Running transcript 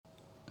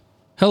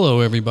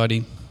Hello,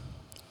 everybody.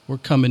 We're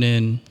coming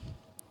in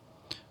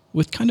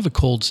with kind of a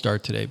cold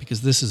start today because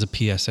this is a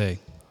PSA.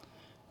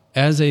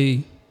 As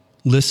a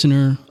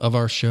listener of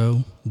our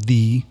show,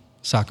 the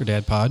Soccer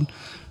Dad Pod,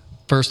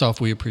 first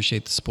off, we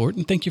appreciate the support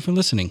and thank you for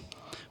listening.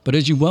 But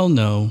as you well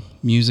know,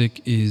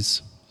 music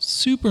is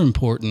super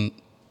important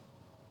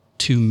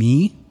to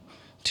me,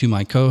 to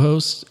my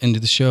co-hosts, and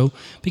to the show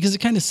because it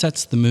kind of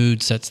sets the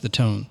mood, sets the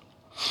tone.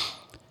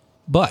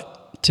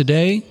 But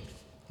today,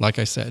 like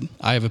I said,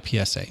 I have a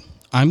PSA.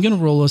 I'm going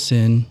to roll us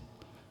in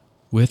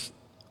with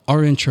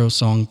our intro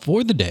song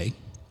for the day,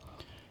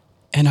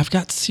 and I've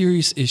got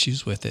serious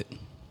issues with it,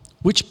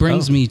 which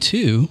brings me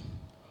to,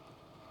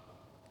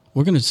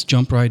 we're going to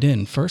jump right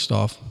in. First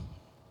off,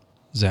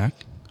 Zach,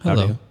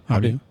 hello. How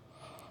do you?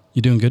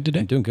 You doing good today?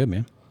 I'm doing good,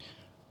 man.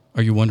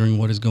 Are you wondering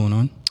what is going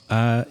on?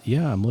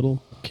 Yeah, I'm a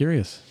little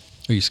curious.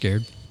 Are you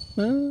scared?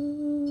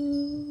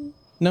 No.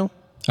 All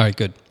right,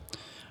 good.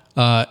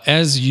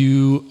 As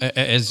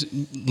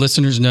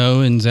listeners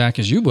know, and Zach,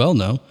 as you well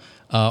know,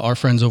 our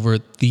friends over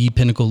at the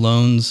Pinnacle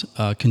Loans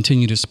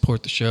continue to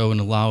support the show and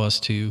allow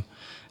us to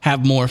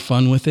have more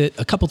fun with it.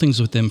 A couple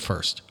things with them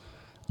first.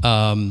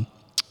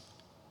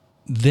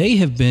 They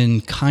have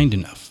been kind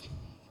enough,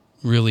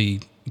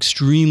 really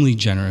extremely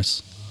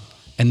generous,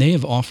 and they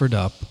have offered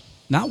up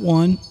not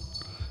one,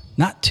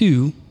 not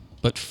two,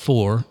 but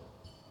 4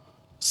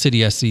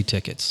 City SC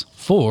tickets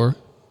for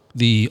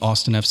the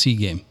Austin FC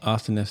game.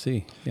 Austin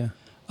FC, yeah.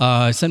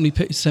 Sent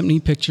me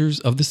pictures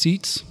of the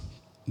seats.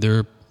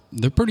 They're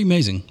pretty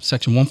amazing.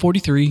 Section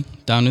 143,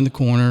 down in the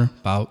corner,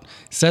 it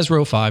says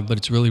row 5, but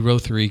it's really row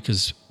 3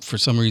 because for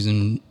some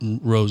reason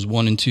rows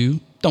 1 and 2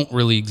 don't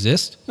really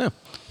exist. No,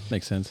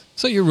 makes sense.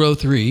 So you're row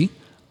 3.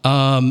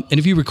 And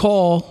if you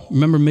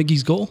remember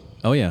Miggy's goal?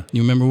 Oh, yeah.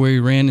 You remember where he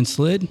ran and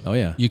slid? Oh,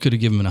 yeah. You could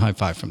have given him a high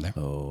five from there.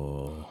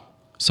 Oh.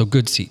 So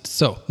good seats.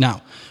 So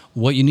now,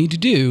 what you need to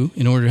do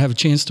in order to have a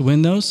chance to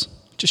win those,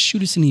 just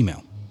shoot us an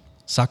email.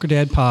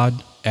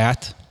 SoccerDadPod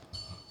at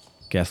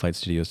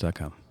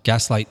GaslightStudios.com.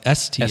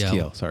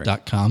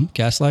 GaslightSTL.com.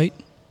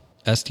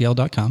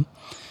 GaslightSTL.com.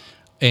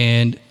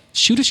 And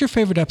shoot us your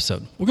favorite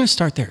episode. We're going to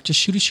start there. Just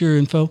shoot us your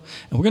info,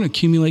 and we're going to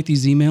accumulate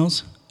these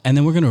emails, and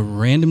then we're going to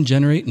random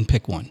generate and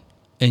pick one.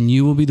 And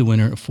you will be the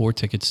winner of 4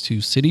 tickets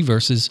to City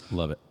versus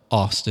Love it.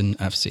 Austin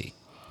FC.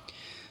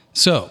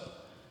 So,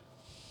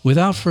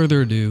 without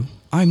further ado,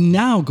 I'm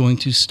now going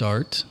to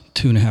start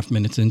 2.5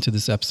 minutes into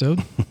this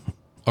episode,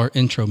 our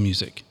intro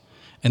music.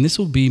 And this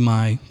will be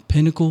my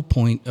pinnacle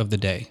point of the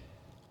day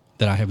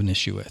that I have an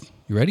issue with.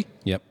 You ready?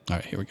 Yep. All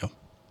right, here we go.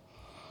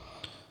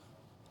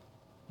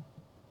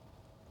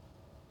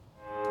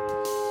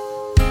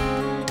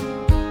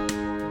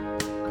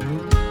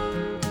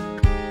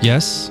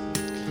 Yes,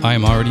 I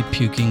am already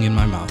puking in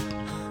my mouth.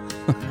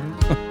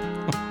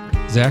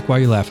 Zach, why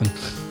are you laughing?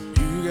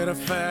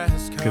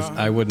 Because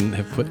I wouldn't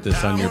have put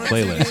this on your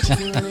playlist.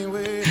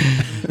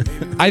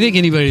 I think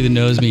anybody that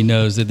knows me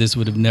knows that this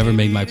would have never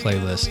made my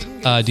playlist.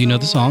 Do you know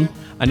the song?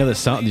 I know the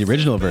song, the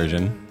original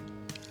version.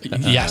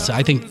 Yes,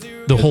 I think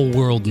the whole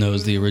world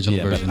knows the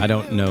original version. But I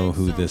don't know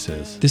who this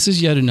is. This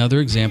is yet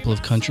another example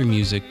of country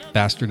music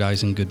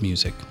bastardizing good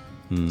music,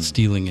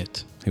 stealing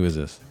it. Who is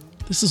this?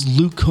 This is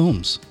Luke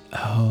Combs.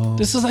 Oh.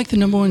 This is like the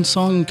number 1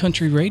 song in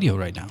country radio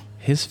right now.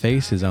 His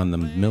face is on the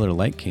Miller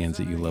Lite cans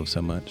that you love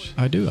so much.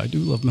 I do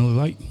love Miller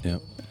Lite.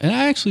 Yep. And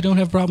I actually don't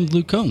have a problem with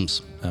Luke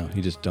Combs. Oh,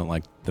 you just don't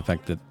like the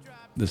fact that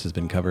this has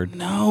been covered?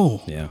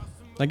 No. Yeah.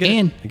 I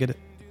get it.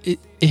 It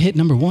hit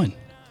number 1.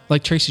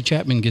 Like Tracy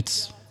Chapman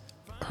gets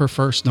her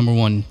first number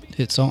 1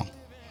 hit song.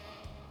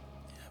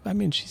 I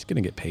mean, she's going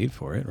to get paid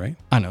for it, right?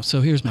 I know. So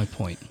here's my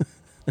point.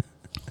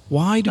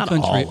 Why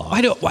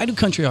do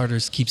country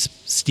artists keep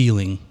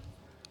stealing?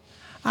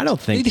 I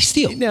don't think they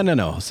steal.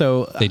 No.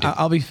 So they do.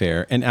 I'll be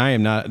fair, and I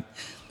am not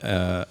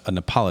an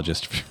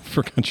apologist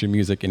for country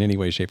music in any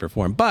way, shape, or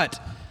form. But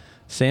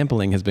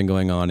sampling has been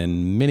going on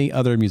in many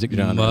other music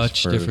genres.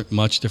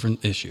 Much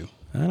different issue.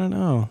 I don't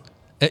know.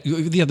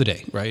 The other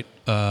day, right?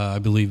 I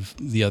believe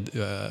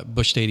the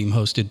Busch Stadium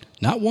hosted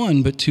not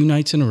 1 but 2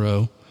 nights in a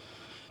row,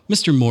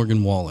 Mr.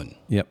 Morgan Wallen.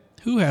 Yep.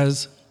 Who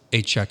has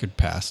a checkered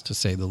past, to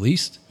say the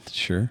least.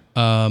 Sure.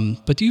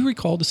 But do you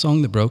recall the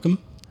song that broke him?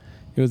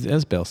 It was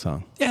Isbell's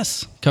song.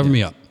 Yes. Cover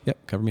Me Up.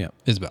 Yep. Cover Me Up.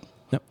 Isbell.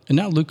 Yep. And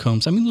now Luke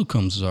Combs. Luke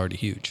Combs is already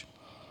huge.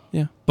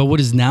 Yeah. But what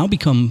has now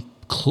become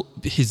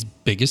his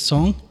biggest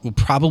song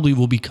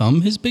will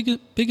become his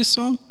biggest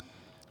song.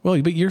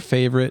 Well, but your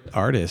favorite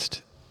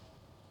artist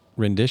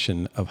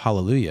rendition of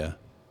Hallelujah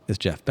is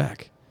Jeff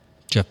Beck.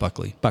 Jeff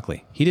Buckley.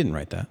 He didn't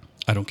write that.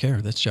 I don't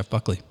care. That's Jeff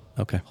Buckley.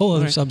 Okay. Whole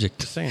other subject.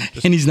 Just saying.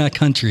 And he's not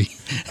country.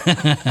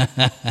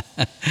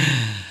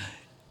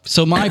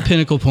 So my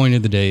pinnacle point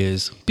of the day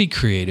is be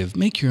creative.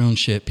 Make your own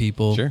shit,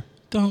 people. Sure.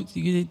 Don't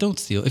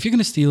steal. If you're going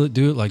to steal it,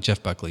 do it like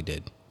Jeff Buckley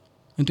did.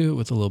 And do it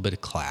with a little bit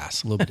of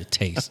class, a little bit of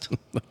taste.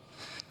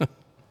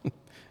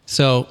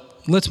 So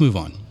let's move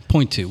on.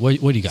 Point 2. What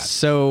do you got?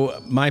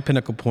 So my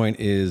pinnacle point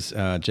is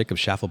Jacob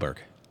Schaffelberg.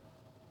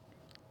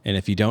 And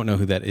if you don't know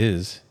who that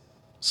is,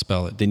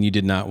 Spell it. then you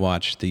did not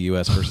watch the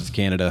U.S. versus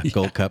Canada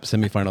Gold Cup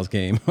semifinals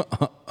game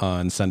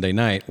on Sunday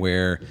night,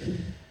 where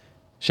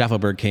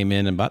Schaffelberg came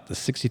in about the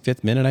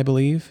 65th minute, I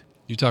believe.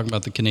 You're talking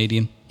about the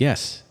Canadian?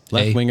 Yes.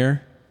 Left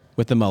winger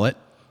with the mullet.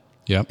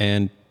 Yep.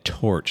 And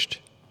torched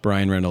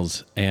Brian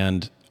Reynolds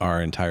and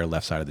our entire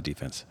left side of the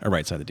defense, our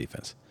right side of the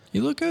defense.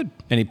 You look good.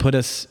 And he put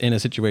us in a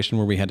situation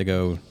where we had to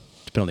go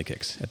to penalty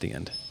kicks at the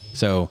end.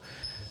 So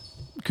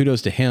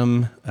kudos to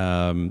him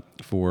and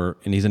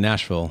he's a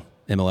Nashville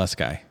MLS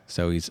guy.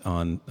 So he's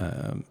on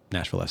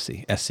Nashville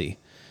SC.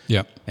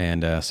 Yep.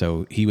 And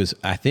so he was,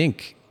 I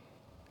don't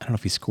know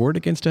if he scored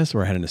against us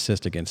or had an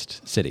assist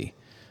against City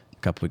a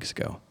couple weeks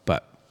ago,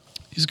 but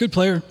he's a good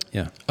player.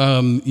 Yeah.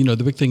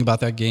 The big thing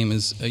about that game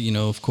is,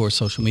 of course,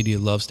 social media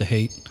loves to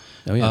hate.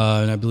 Oh,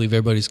 yeah. And I believe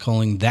everybody's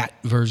calling that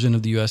version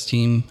of the U.S.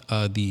 team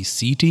the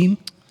C team.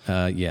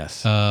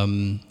 Yes.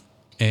 And,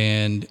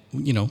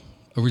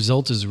 a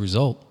result is a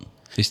result.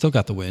 They still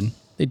got the win.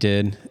 They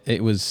did.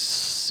 It was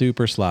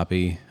super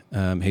sloppy.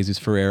 Jesus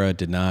Ferreira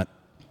did not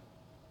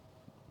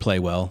play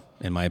well,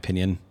 in my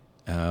opinion.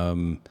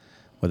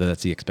 Whether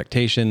that's the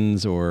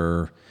expectations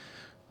or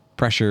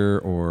pressure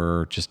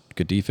or just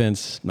good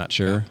defense, not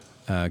sure.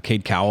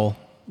 Cade Cowell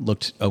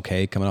looked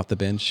okay coming off the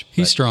bench.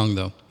 He's strong,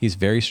 though. He's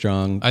very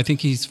strong. I think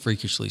he's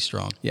freakishly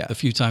strong. Yeah. A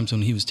few times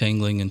when he was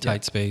tangling in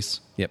tight space.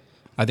 Yep.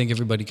 I think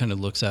everybody kind of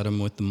looks at him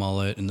with the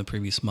mullet and the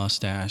previous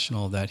mustache and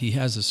all that. He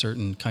has a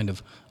certain kind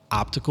of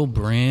optical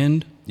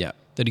brand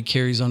that he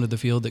carries onto the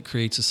field that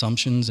creates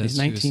assumptions. He's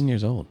 19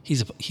 years old.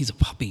 He's a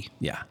puppy.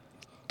 Yeah.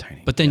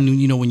 Tiny. But then,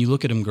 when you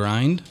look at him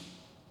grind,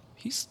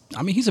 he's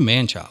a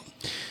man-child.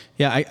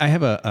 Yeah, I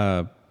have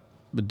a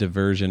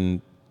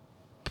diversion,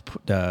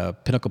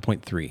 Pinnacle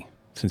Point 3,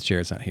 since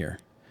Jared's not here,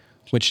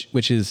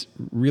 which is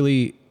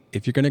really,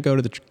 if you're going to go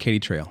to the Katy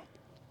Trail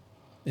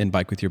and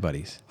bike with your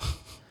buddies,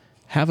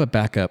 have a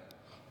backup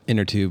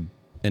inner tube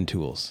and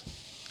tools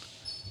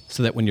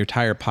so that when your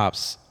tire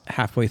pops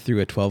halfway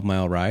through a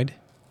 12-mile ride,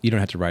 you don't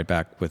have to ride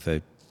back with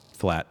a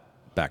flat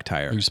back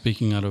tire. You're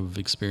speaking out of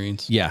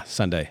experience? Yeah,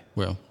 Sunday.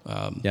 Well,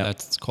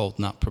 that's called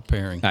not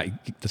preparing.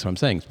 That's what I'm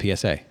saying.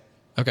 It's PSA.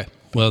 Okay.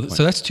 Well,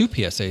 so that's 2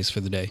 PSAs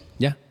for the day.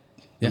 Yeah.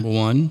 Number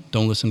 1,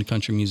 don't listen to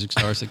country music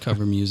stars that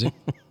cover music,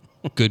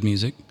 good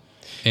music,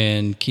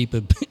 and keep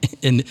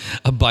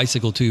a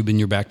bicycle tube in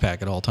your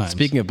backpack at all times.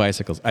 Speaking of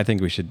bicycles, I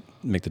think we should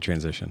make the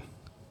transition.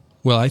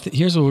 Well,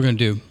 here's what we're going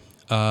to do.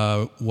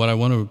 What I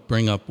want to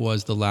bring up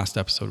was the last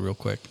episode real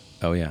quick.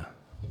 Oh, yeah.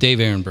 Dave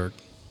Ehrenberg,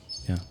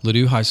 yeah,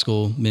 Ladue High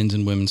School men's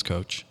and women's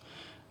coach.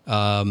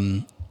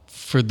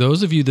 For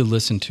those of you that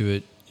listen to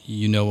it,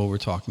 you know what we're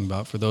talking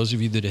about. For those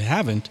of you that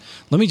haven't,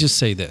 let me just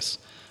say this.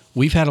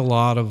 We've had a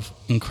lot of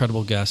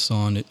incredible guests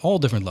on at all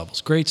different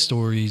levels. Great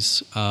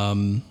stories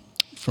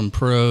from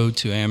pro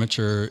to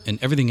amateur and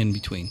everything in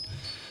between.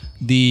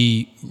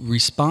 The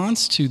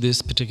response to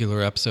this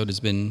particular episode has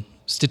been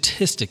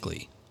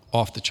statistically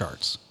off the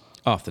charts.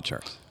 Off the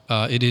charts.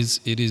 It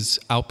is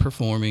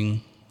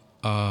outperforming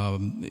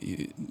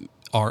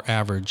our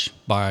average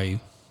by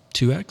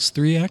 2x,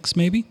 3x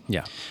maybe.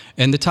 Yeah.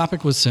 And the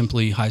topic was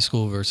simply high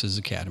school versus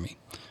academy.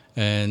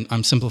 And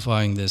I'm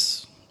simplifying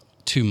this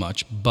too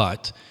much,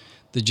 but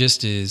the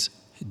gist is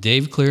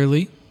Dave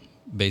clearly,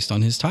 based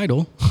on his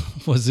title,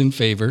 was in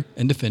favor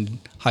and defended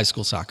high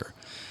school soccer.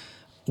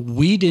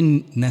 We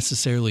didn't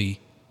necessarily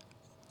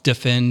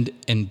defend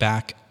and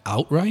back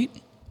outright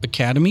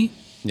academy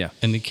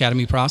and the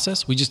academy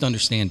process. We just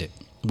understand it.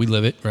 We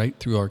live it, right,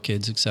 through our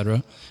kids, et cetera.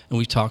 And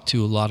we've talked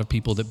to a lot of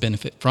people that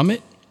benefit from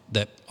it,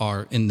 that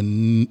are in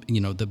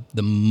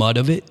the mud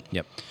of it.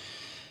 Yep.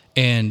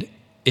 And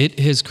it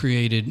has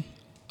created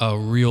a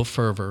real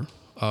fervor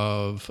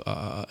of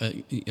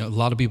a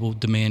lot of people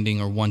demanding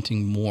or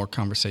wanting more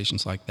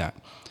conversations like that.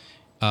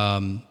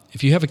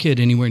 If you have a kid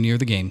anywhere near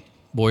the game,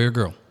 boy or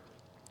girl,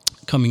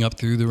 coming up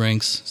through the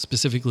ranks,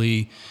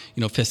 specifically,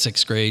 5th,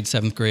 6th grade,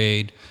 7th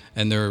grade,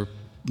 and they're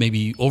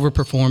maybe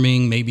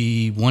overperforming,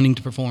 maybe wanting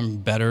to perform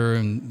better,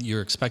 and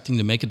you're expecting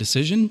to make a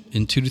decision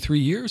in 2 to 3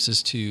 years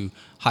as to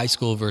high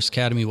school versus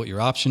academy, what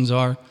your options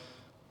are,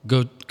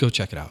 go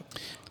check it out.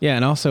 Yeah,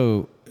 and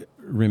also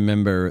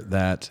remember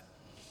that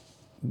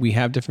we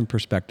have different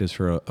perspectives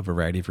for a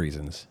variety of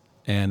reasons.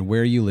 And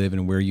where you live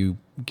and where you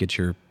get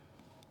your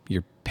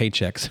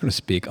paycheck, so to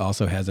speak,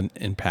 also has an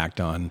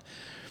impact on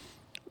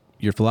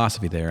your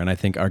philosophy there. And I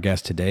think our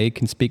guest today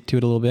can speak to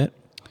it a little bit.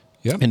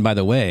 Yeah. And by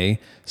the way,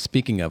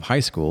 speaking of high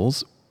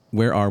schools,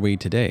 where are we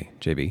today,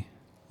 JB?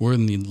 We're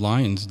in the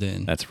lion's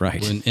den. That's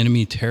right. We're in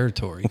enemy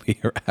territory. We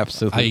are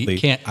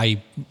absolutely.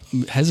 I'm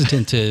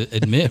hesitant to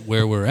admit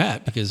where we're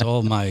at because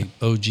all my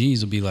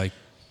OGs will be like,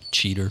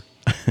 cheater.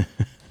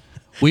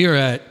 We are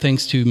at,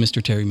 thanks to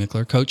Mr. Terry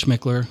Mickler, Coach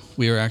Mickler,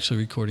 we are actually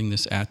recording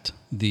this at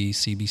the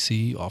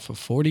CBC off of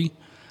 40.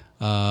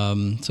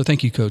 So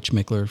thank you, Coach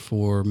Mickler,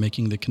 for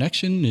making the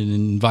connection and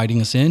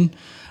inviting us in.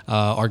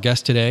 Our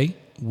guest today,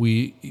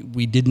 we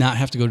did not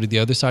have to go to the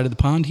other side of the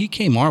pond. He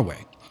came our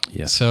way.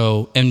 Yes.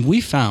 So, and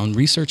we found,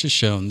 research has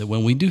shown that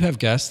when we do have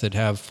guests that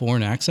have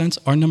foreign accents,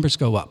 our numbers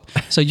go up.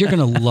 So you're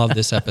going to love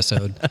this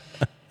episode.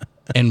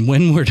 And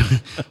when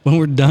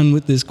we're done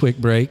with this quick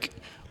break,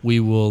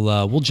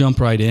 we'll jump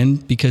right in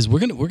because we're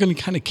gonna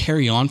kind of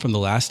carry on from the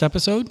last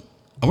episode,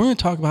 and we're gonna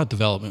talk about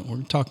development. We're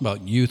gonna talk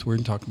about youth. We're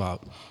gonna talk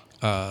about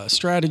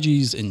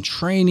strategies and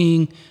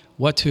training,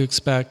 what to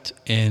expect,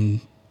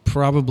 and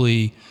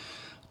probably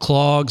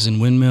clogs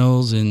and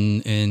windmills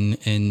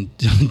and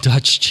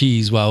Dutch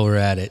cheese while we're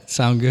at it.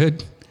 Sound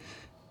good?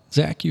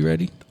 Zach, you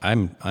ready?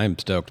 I'm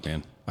stoked,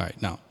 man. All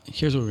right, now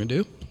here's what we're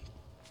gonna do.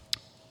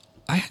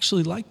 I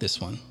actually like this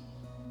one.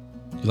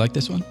 You like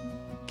this one?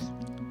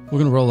 We're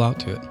gonna roll out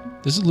to it.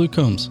 This is Luke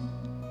Combs.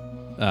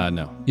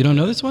 No. You don't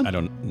know this one? I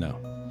don't know.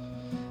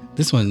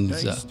 This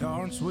one's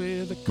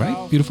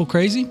right. Beautiful,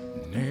 crazy.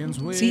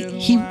 See,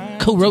 he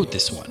co-wrote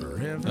this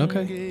one.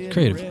 Okay.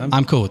 Creative.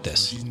 I'm cool with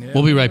this.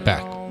 We'll be right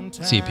back.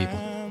 See you, people.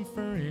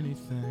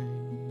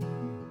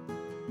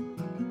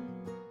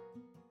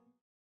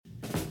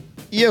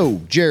 Yo,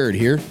 Jared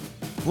here.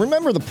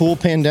 Remember the pool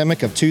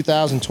pandemic of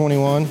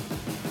 2021?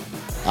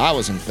 I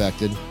was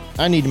infected.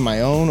 I needed my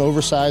own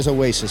oversized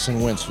oasis in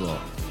Wentzville.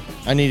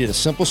 I needed a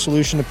simple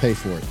solution to pay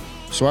for it.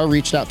 So I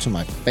reached out to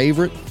my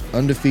favorite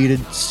undefeated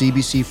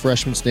CBC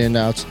freshman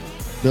standouts,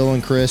 Bill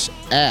and Chris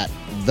at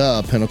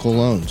The Pinnacle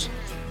Loans.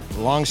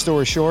 Long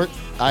story short,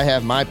 I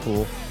have my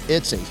pool.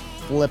 It's a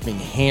flipping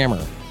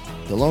hammer.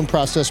 The loan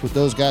process with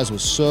those guys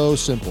was so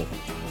simple.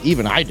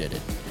 Even I did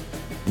it.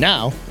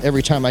 Now,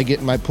 every time I get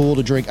in my pool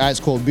to drink ice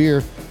cold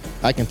beer,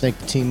 I can thank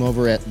the team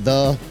over at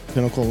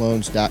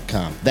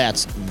thepinnacleloans.com.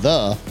 That's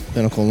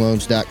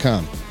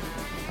thepinnacleloans.com.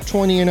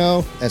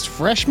 20-0 as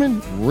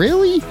freshmen?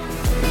 Really?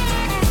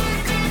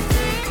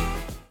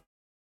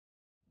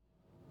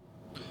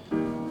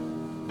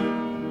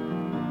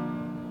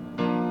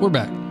 We're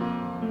back.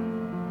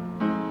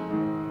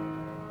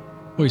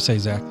 What do you say,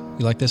 Zach?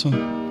 You like this one?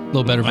 A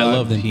little better vibe. I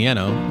love the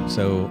piano,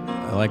 so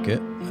I like it.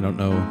 I don't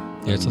know.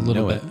 Yeah, it's a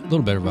little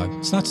better vibe.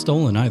 It's not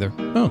stolen either.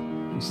 Oh,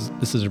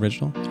 this is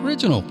original. It's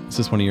original. Is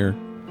this one of your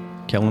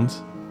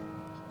Kellens?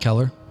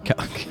 Keller.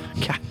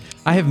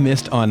 I have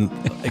missed on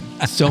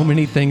so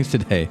many things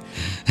today.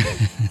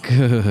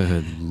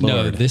 Good Lord.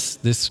 No,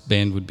 this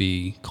band would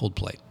be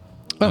Coldplay.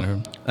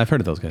 Oh, I've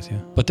heard of those guys, yeah.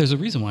 But there's a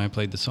reason why I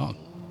played the song.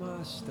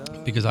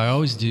 Because I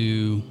always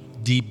do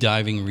deep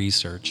diving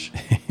research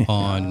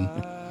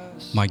on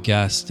my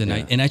guest, and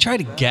I try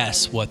to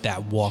guess what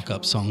that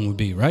walk-up song would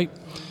be, right?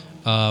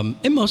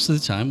 And most of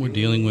the time, we're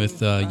dealing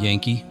with a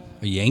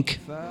Yank,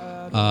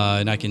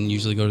 and I can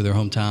usually go to their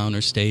hometown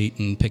or state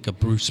and pick up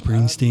Bruce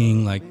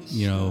Springsteen. Like,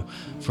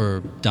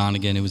 for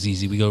Donegan, it was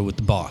easy. We go with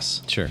the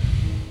Boss. Sure.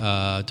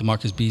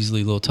 DeMarcus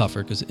Beasley, a little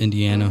tougher because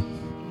Indiana,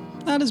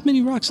 not as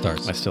many rock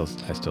stars. I still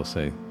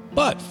say.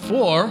 But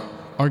for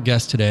our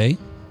guest today,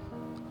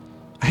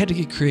 I had to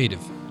get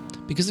creative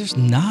because there's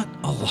not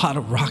a lot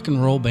of rock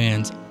and roll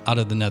bands out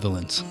of the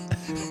Netherlands.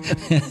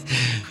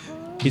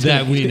 He's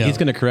going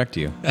to correct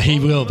you. He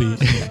will be.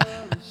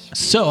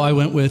 So I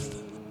went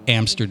with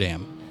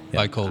Amsterdam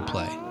by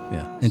Coldplay.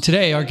 Yeah. And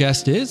today our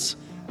guest is,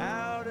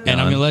 and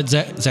I'm going to let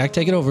Zach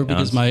take it over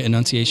because my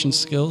enunciation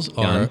skills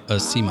are a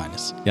C-.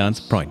 Jan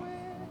Prujin.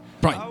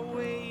 Brian.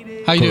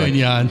 How you doing,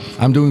 Jan?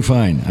 I'm doing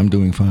fine.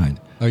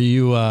 Are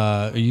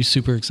you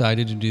super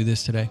excited to do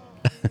this today?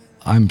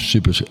 I'm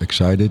super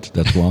excited,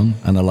 that's one.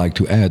 And I like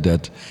to add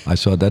that I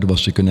thought that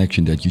was the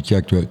connection that you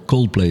checked where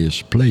Coldplay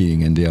is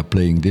playing, and they are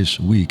playing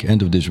this week,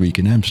 end of this week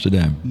in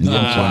Amsterdam, in the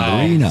Amsterdam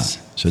Arena.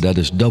 So that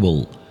is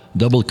double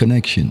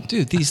connection.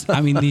 Dude, these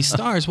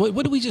stars, what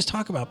did we just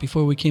talk about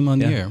before we came on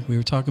the air? We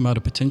were talking about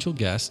a potential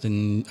guest,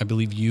 and I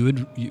believe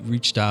you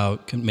reached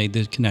out, made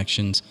the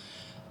connections.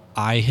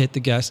 I hit the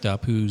guest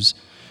up who's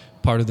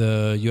part of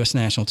the U.S.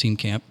 national team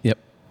camp. Yep.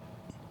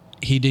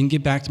 He didn't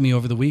get back to me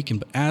over the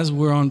weekend, but as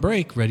we're on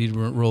break, ready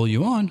to roll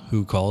you on,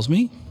 who calls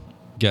me?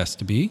 Guest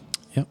to be.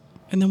 Yep.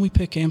 And then we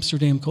pick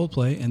Amsterdam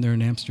Coldplay, and they're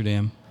in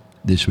Amsterdam.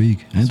 This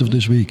week, end of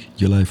this week,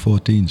 July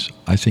 14th,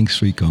 I think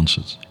 3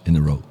 concerts in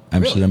a row.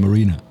 Amsterdam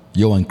Arena.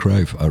 Johan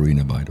Cruyff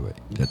Arena, by the way.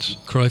 That's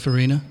Cruyff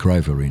Arena?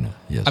 Cruyff Arena,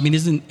 yes. I mean,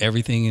 isn't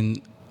everything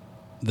in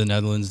the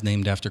Netherlands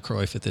named after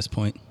Cruyff at this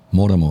point?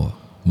 More and more.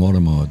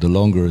 The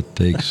longer it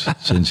takes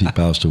since he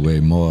passed away,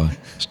 more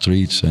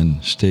streets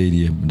and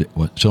stadium.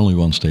 Well, it's only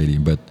one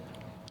stadium, but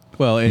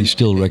he's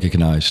still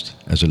recognized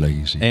as a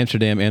legacy.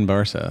 Amsterdam and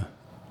Barca.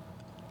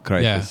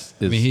 Cruyff is,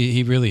 I mean,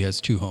 he really has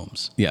 2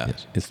 homes. Yeah,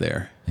 yes. It's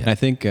there. Yeah. And I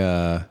think,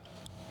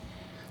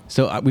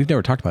 we've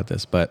never talked about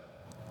this, but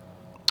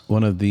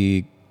one of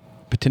the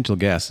potential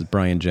guests is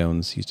Brian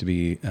Jones. He used to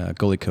be a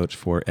goalie coach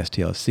for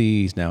STLFC.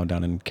 He's now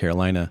down in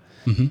Carolina.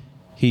 Mm-hmm.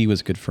 He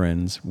was good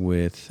friends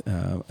with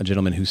a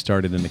gentleman who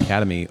started an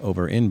academy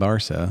over in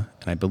Barca,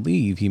 and I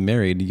believe he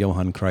married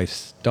Johan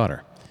Cruyff's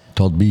daughter.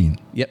 Todd Bean.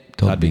 Yep,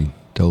 Todd Bean.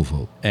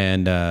 Tovo.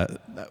 And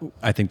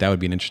I think that would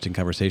be an interesting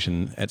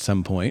conversation at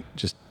some point,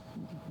 just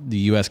the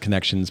U.S.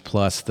 connections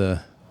plus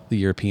the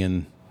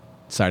European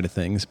side of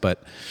things.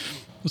 But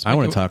I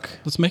want to talk.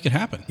 Let's make it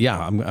happen.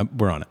 Yeah,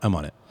 we're on it. I'm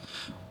on it.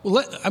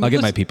 Well, I'll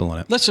get my people on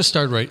it. Let's just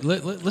start right.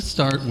 Let's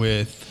start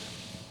with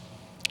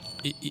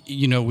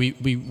You know,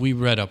 we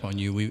read up on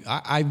you.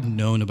 I've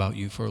known about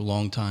you for a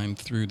long time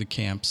through the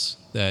camps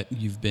that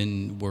you've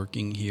been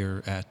working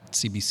here at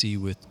CBC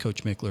with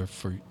Coach Mickler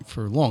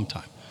for a long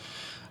time.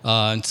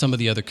 And some of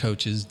the other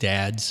coaches,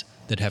 dads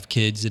that have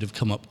kids that have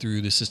come up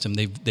through the system,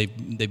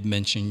 they've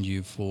mentioned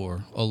you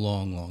for a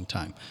long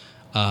time.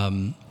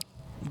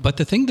 But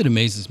the thing that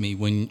amazes me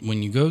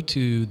when you go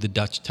to the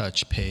Dutch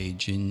Touch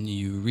page and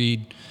you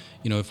read,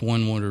 you know, if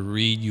one were to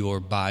read your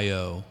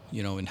bio,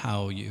 you know, and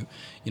how you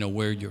know,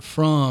 where you're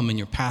from and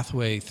your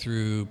pathway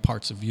through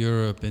parts of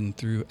Europe and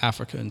through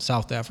Africa and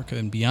South Africa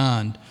and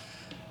beyond,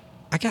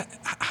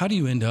 how do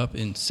you end up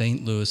in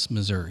St. Louis,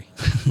 Missouri?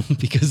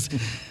 Because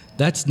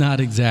that's not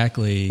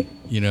exactly,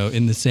 you know,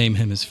 in the same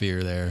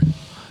hemisphere there.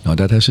 No,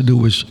 that has to do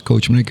with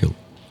Coach Mickle.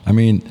 I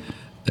mean,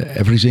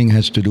 everything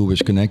has to do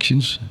with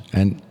connections,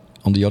 and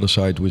on the other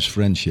side with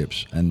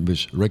friendships and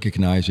with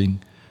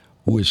recognizing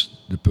who is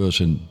the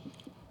person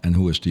and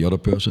who is the other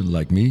person,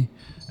 like me.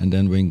 And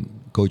then when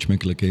Coach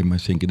Mickle came, I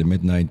think in the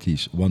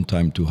mid-90s, one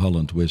time to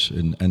Holland with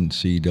an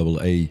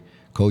NCAA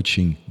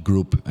coaching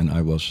group, and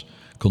I was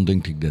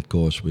conducting that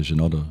course with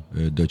another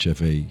Dutch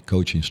FA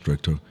coach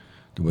instructor.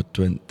 There were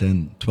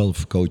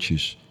 12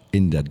 coaches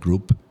in that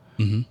group.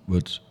 Mm-hmm.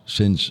 But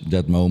since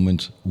that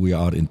moment, we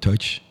are in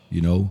touch,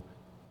 you know.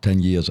 10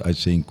 years, I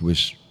think,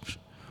 with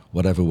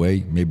whatever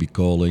way, maybe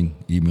calling,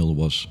 email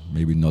was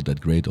maybe not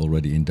that great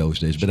already in those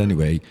days. Sure. But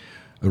anyway,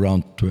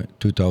 around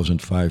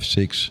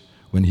 2005-06,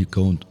 when he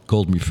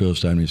called me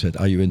first time, he said,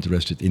 "Are you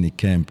interested in a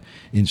camp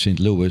in St.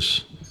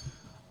 Louis?"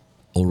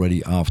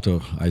 Already after,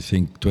 I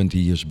think, 20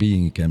 years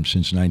being in camp,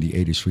 since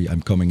 1983,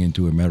 I'm coming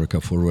into America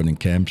for running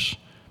camps,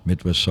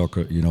 Midwest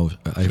Soccer. You know,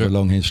 I have a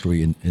long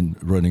history in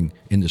running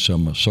in the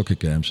summer soccer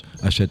camps.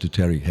 I said to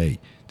Terry, hey,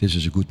 this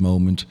is a good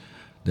moment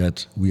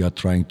that we are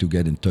trying to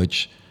get in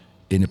touch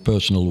in a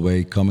personal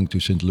way, coming to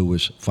St.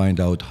 Louis, find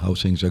out how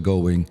things are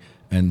going,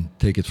 and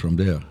take it from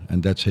there.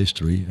 And that's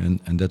history,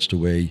 and that's the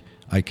way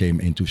I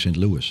came into St.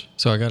 Louis.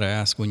 So I got to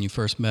ask, when you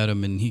first met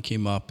him and he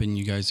came up and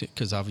you guys,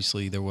 because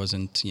obviously there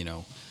wasn't, you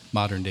know,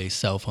 modern day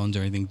cell phones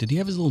or anything, did he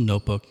have his little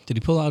notebook? Did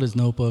he pull out his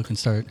notebook and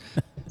start?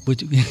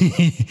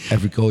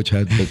 Every coach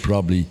had, but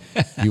probably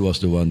he was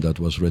the one that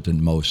was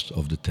written most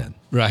of the 10.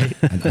 Right.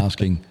 And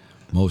asking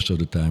most of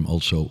the time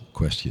also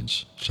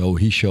questions. So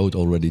he showed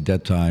already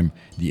that time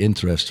the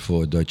interest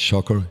for Dutch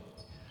soccer,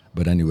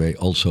 but anyway,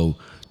 also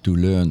to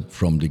learn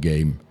from the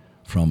game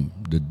from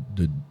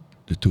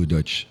the two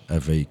Dutch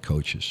FA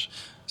coaches.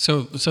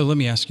 So let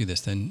me ask you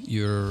this then.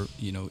 You're,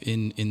 you know,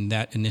 in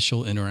that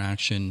initial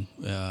interaction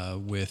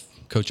with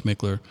Coach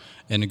Mickler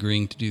and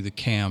agreeing to do the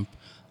camp,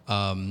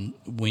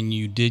 when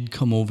you did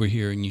come over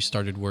here and you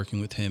started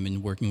working with him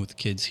and working with the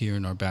kids here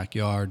in our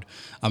backyard,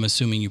 I'm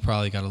assuming you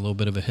probably got a little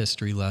bit of a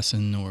history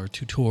lesson or a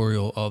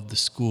tutorial of the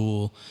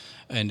school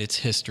and its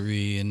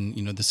history and,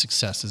 you know, the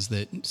successes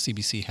that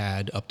CBC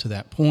had up to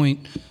that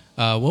point.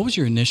 What was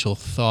your initial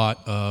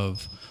thought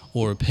of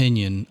or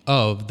opinion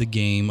of the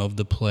game, of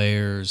the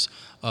players,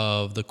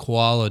 of the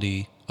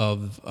quality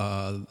of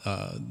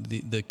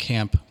the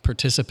camp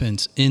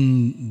participants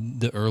in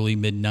the early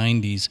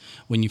mid-90s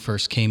when you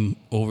first came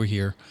over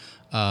here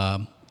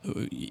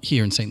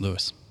here in St.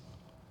 Louis?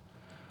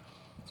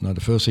 Now,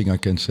 the first thing I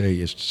can say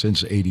is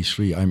since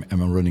 '83, I'm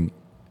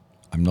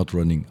not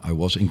running. I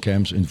was in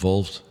camps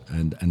involved,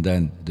 and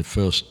then the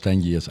first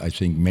 10 years, I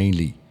think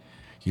mainly,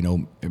 you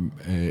know,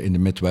 in the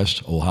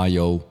Midwest,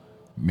 Ohio,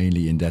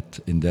 mainly in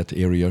that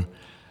area,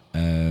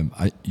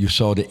 you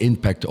saw the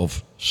impact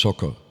of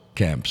soccer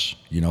camps,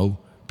 you know,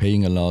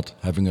 paying a lot,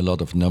 having a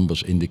lot of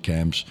numbers in the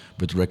camps,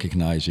 but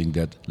recognizing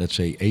that, let's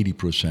say,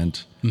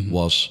 80%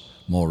 was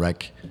more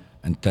rec,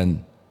 and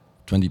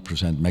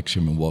 20%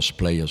 maximum was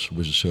players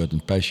with a certain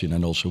passion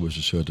and also with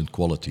a certain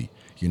quality,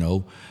 you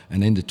know.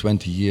 And in the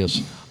 20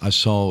 years, I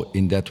saw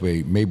in that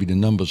way maybe the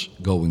numbers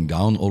going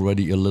down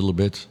already a little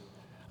bit.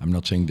 I'm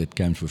not saying that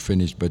camps were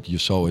finished, but you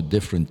saw a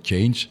different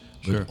change.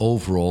 Sure. But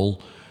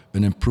overall,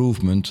 an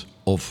improvement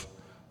of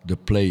the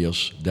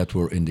players that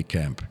were in the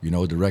camp. You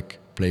know, the rec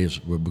players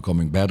were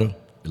becoming better,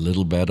 a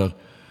little better.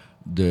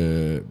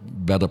 The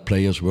better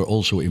players were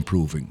also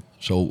improving.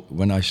 So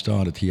when I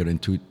started here in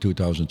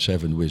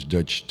 2007 with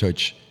Dutch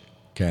Touch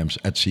camps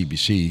at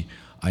CBC,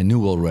 I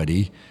knew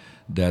already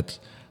that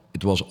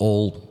it was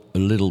all a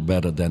little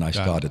better than I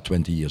started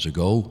 20 years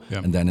ago.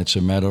 Yep. And then it's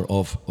a matter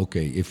of,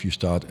 okay, if you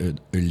start a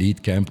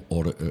elite camp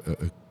or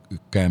a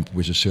camp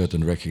with a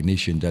certain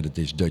recognition that it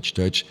is Dutch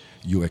Touch,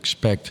 you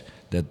expect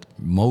that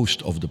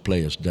most of the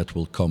players that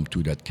will come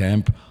to that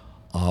camp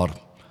are,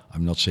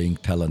 I'm not saying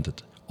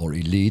talented or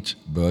elite,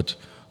 but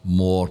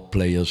more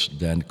players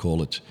than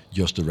call it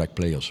just the rec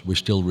players. We're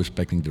still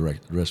respecting the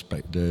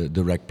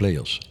rec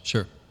players.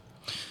 Sure.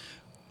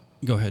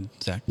 Go ahead,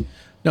 Zach.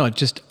 No,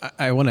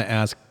 I want to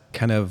ask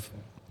kind of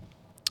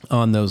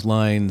on those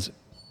lines.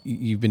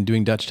 You've been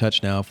doing Dutch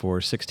Touch now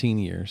for 16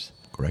 years.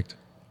 Correct.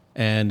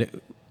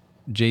 And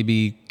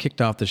JB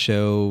kicked off the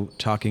show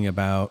talking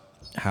about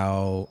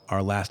how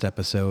our last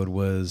episode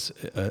was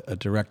a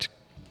direct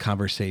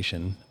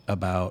conversation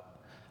about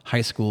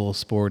high school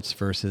sports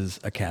versus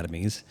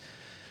academies.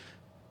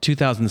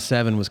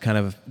 2007 was kind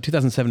of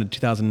 2007 to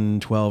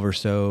 2012 or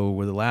so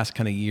were the last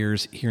kind of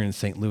years here in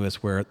St.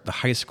 Louis where the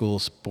high school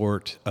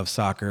sport of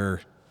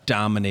soccer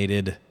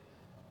dominated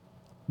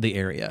the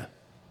area.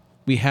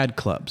 We had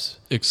clubs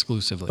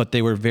exclusively, but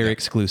they were very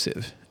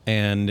exclusive,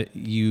 and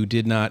you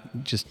did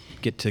not just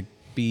get to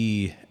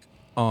be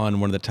on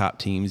one of the top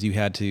teams. You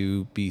had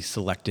to be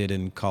selected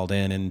and called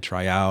in and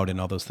try out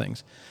and all those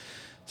things.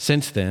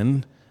 Since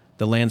then,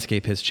 the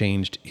landscape has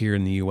changed here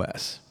in the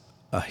U.S.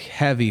 A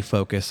heavy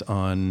focus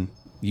on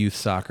youth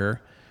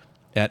soccer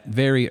at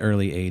very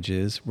early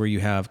ages, where you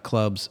have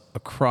clubs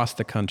across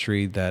the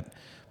country that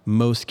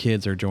most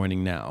kids are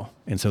joining now.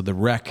 And so the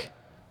rec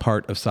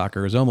part of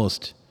soccer is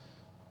almost,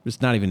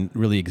 it's not even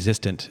really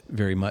existent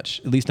very much,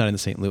 at least not in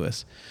St.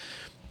 Louis.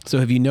 So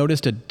have you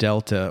noticed a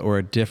delta or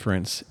a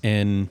difference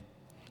in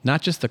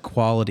not just the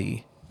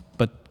quality,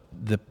 but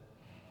the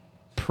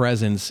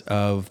presence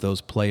of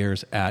those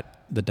players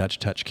at the Dutch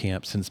Touch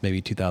camp since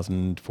maybe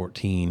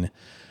 2014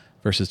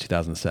 versus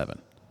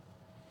 2007?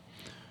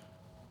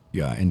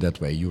 Yeah, in that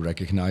way, you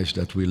recognize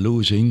that we're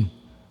losing.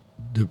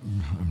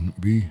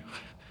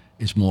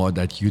 It's more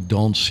that you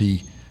don't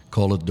see,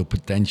 call it the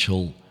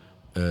potential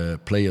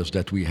players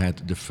that we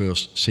had the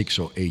first 6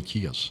 or 8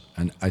 years.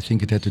 And I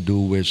think it had to do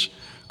with,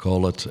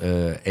 call it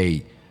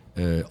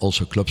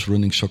also clubs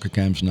running soccer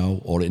camps now,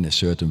 or in a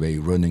certain way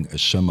running a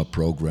summer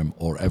program,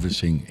 or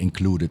everything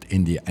included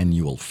in the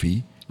annual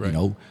fee. Right. You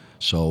know,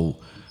 so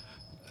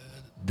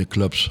the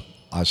clubs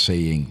are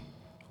saying,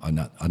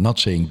 are not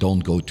saying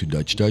don't go to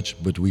Dutch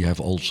Touch, but we have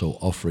also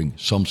offering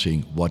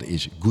something what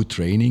is good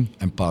training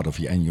and part of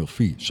the annual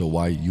fee. So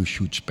why you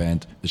should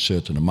spend a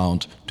certain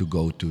amount to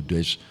go to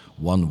this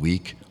 1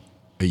 week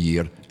a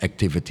year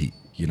activity?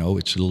 You know,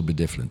 it's a little bit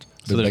different.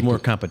 So there's more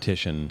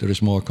competition. There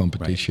is more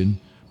competition.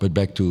 Right. But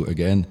back to,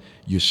 again,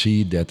 you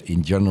see that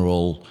in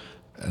general,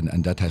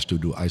 and that has to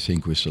do, I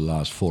think, with the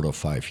last 4 or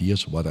 5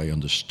 years, what I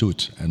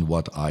understood and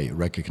what I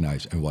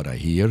recognize and what I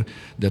hear,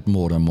 that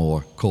more and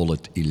more, call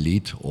it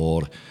elite,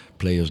 or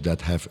players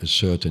that have a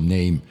certain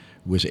name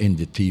within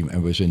the team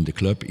and within the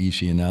club,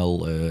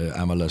 ECNL,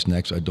 MLS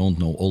Next, I don't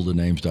know all the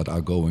names that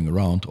are going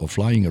around or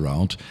flying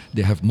around.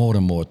 They have more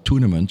and more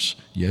tournaments,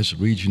 yes,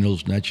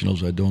 regionals,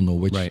 nationals, I don't know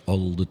which, right.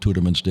 All the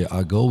tournaments they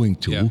are going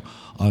to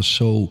are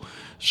so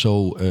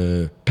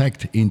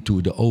packed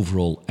into the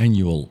overall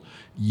annual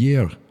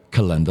year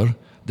calendar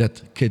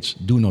that kids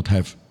do not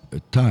have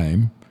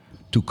time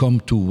to come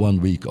to 1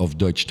 week of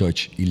Dutch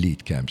Touch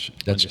elite camps.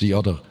 That's the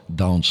other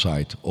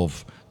downside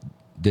of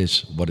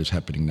this, what is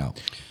happening now.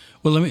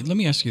 Well, let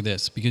me ask you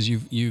this, because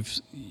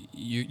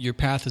your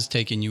path has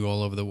taken you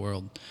all over the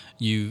world.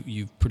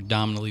 You've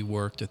predominantly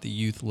worked at the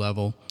youth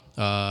level.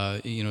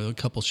 A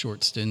couple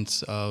short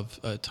stints of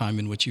time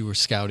in which you were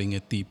scouting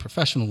at the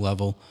professional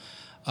level.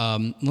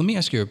 Let me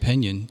ask your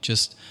opinion,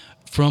 just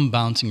from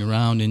bouncing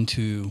around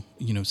into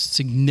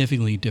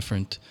significantly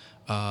different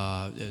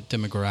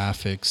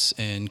demographics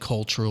and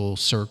cultural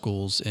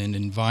circles and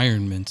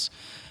environments.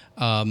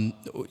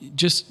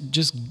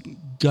 Just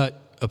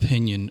gut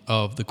opinion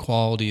of the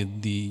quality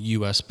of the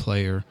U.S.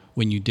 player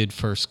when you did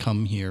first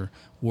come here,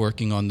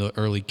 working on the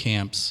early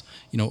camps,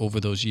 over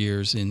those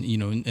years, and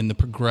and the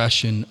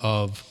progression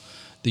of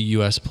the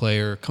U.S.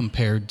 player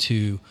compared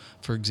to,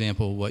 for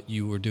example, what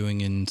you were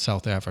doing in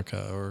South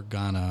Africa or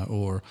Ghana,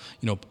 or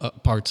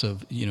parts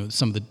of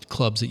some of the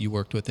clubs that you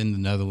worked with in the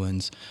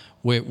Netherlands.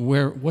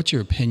 What's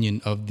your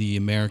opinion of the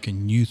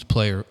American youth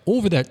player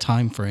over that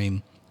time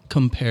frame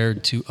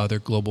compared to other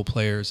global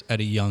players at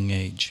a young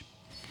age?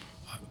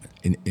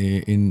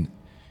 In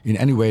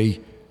any way,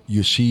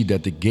 you see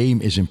that the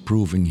game is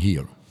improving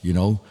here,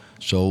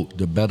 so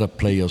the better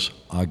players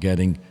are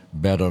getting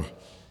better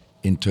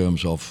in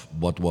terms of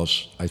what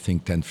was, I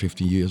think,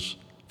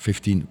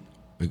 15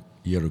 a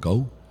year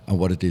ago, and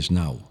what it is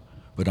now.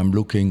 But I'm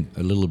looking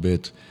a little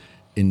bit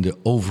in the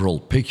overall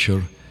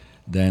picture,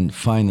 then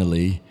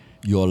finally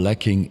you're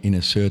lacking in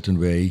a certain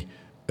way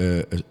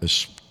a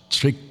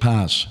strict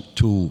pass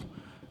to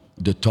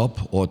the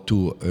top, or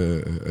to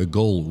a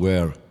goal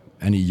where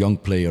any young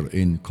player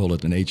in, call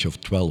it an age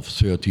of 12,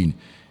 13,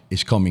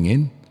 is coming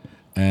in,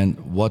 and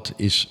what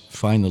is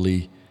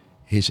finally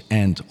his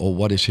end, or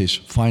what is his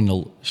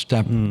final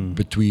step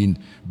between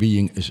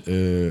being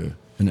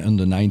an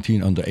under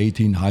 19, under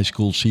 18, high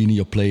school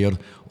senior player,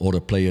 or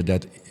a player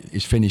that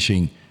is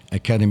finishing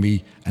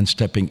academy and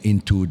stepping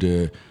into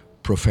the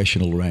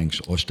professional ranks,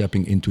 or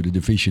stepping into the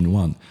Division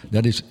 1.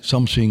 That is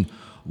something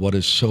what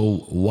is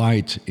so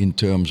wide in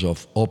terms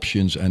of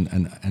options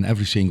and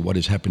everything what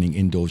is happening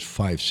in those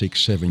 5, 6,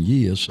 7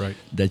 years, right,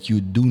 that you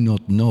do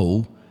not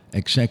know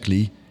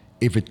exactly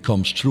if it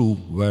comes true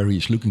where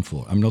he's looking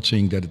for. I'm not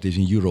saying that it is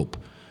in Europe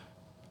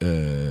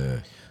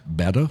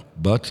better,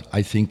 but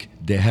I think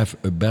they have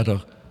a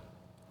better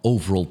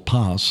overall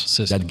pass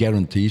system that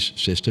guarantees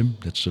system,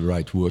 that's the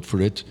right word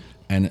for it,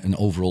 and an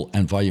overall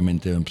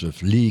environment in terms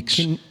of leagues.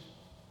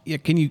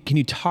 Can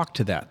you talk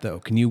to that though?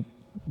 Can you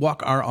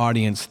walk our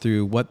audience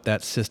through what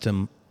that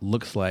system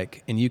looks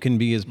like? And you can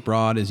be as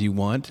broad as you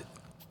want.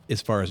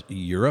 as far as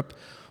Europe,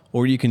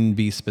 or you can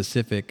be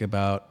specific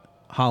about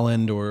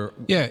Holland or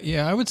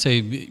Yeah, I would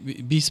say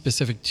be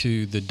specific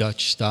to the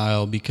Dutch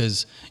style,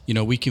 because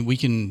we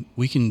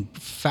can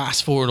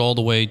fast forward all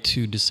the way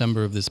to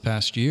December of this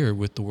past year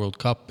with the World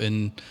Cup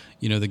and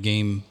the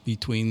game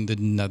between the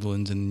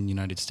Netherlands and the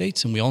United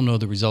States, and we all know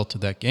the result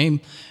of that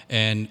game.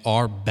 And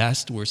our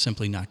best were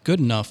simply not good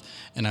enough,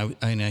 and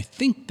I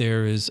think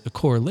there is a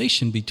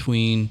correlation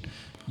between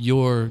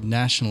your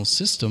national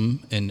system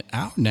and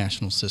our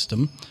national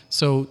system.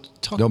 So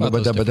talk about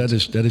those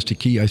differences. That is the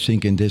key, I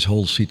think, in this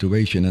whole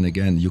situation. And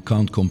again, you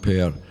can't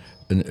compare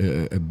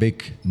a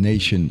big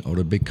nation or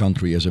a big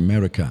country as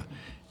America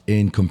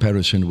in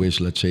comparison with,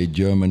 let's say,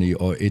 Germany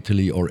or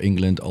Italy or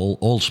England,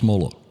 all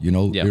smaller.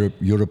 Yeah.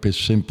 Europe is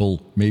simple,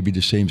 maybe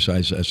the same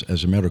size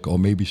as America, or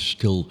maybe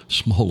still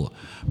smaller.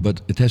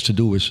 But it has to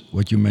do with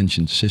what you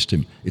mentioned,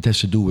 system. It has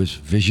to do with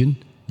vision.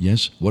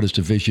 Yes, what is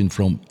the vision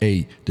from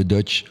the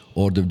Dutch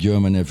or the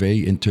German FA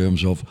in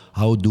terms of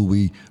how do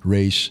we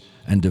raise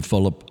and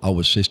develop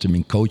our system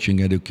in coaching,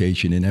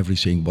 education, in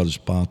everything what is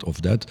part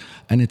of that.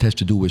 And it has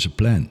to do with a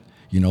plan,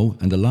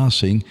 And the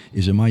last thing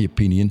is, in my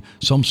opinion,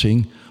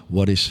 something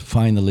what is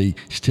finally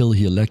still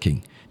here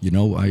lacking.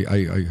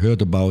 I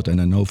heard about, and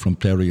I know from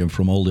Terry and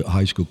from all the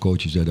high school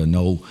coaches that I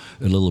know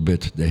a little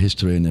bit the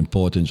history and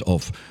importance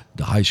of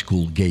the high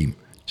school game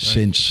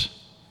since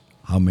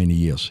how many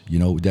years?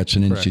 That's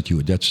an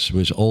institute. That's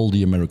with all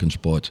the American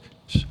sports.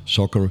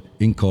 Soccer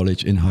in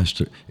college, in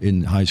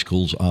high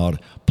schools are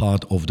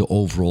part of the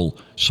overall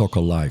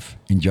soccer life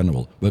in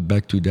general. But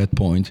back to that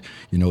point,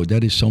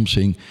 that is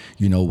something,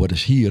 what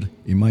is here,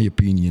 in my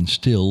opinion,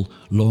 still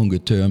longer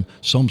term,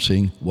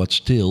 something what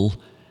still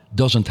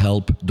doesn't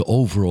help the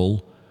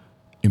overall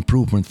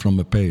improvement from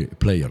a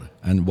player.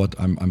 And what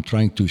I'm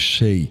trying to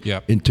say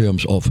in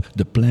terms of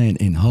the plan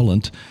in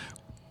Holland,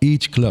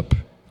 each club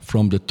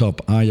from the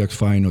top, Ajax,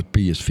 Feyenoord,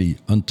 PSV,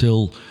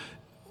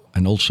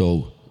 and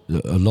also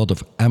a lot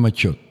of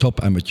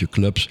top amateur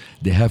clubs,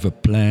 they have a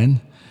plan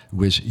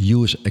with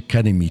youth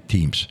academy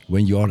teams.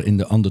 When you are in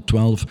the under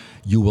 12,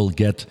 you will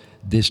get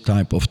this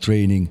type of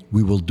training.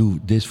 We will do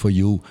this for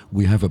you.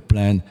 We have a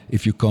plan.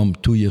 If you come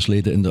 2 years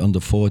later in the under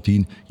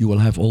 14, you will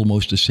have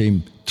almost the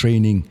same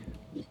training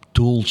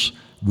tools.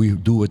 We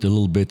do it a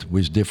little bit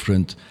with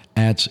different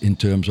ads in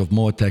terms of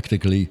more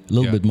tactically, a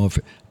little bit more.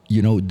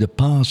 The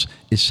path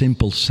is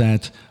simple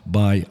set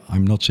by,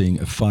 I'm not saying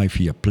a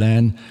 5-year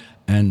plan,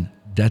 and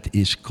that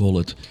is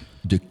called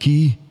the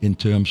key in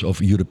terms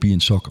of European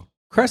soccer.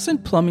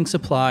 Crescent Plumbing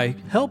Supply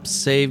helps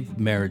save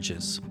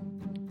marriages.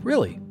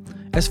 Really,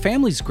 as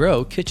families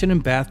grow, kitchen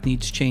and bath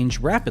needs change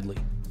rapidly.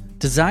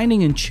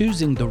 Designing and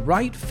choosing the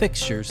right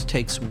fixtures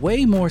takes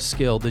way more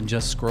skill than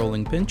just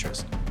scrolling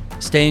Pinterest.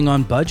 Staying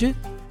on budget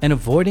and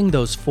avoiding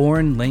those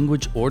foreign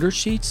language order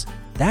sheets,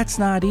 that's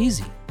not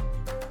easy.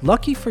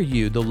 Lucky for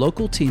you, the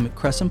local team at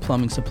Crescent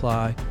Plumbing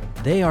Supply,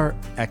 they are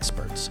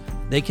experts.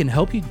 They can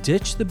help you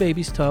ditch the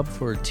baby's tub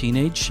for a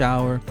teenage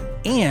shower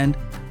and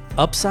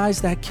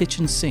upsize that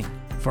kitchen sink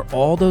for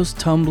all those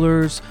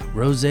tumblers,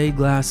 rosé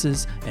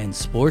glasses, and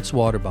sports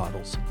water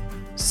bottles.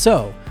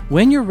 So,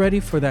 when you're ready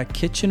for that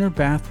kitchen or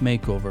bath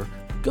makeover,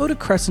 go to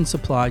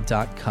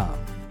crescentsupply.com.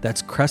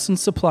 That's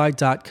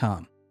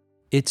crescentsupply.com.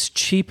 It's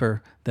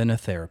cheaper than a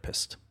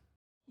therapist.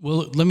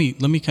 Well, let me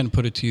kind of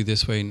put it to you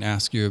this way and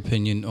ask your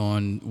opinion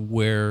on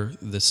where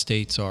the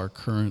states are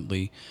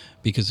currently,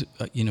 because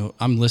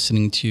I'm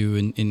listening to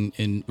you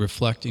and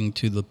reflecting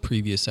to the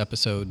previous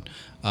episode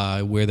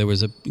where there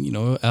was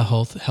a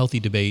healthy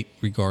debate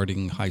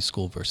regarding high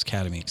school versus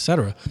academy,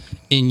 etc.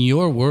 In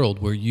your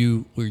world where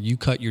you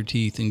cut your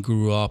teeth and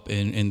grew up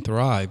and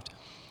thrived,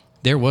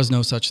 there was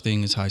no such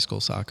thing as high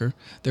school soccer.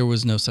 There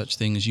was no such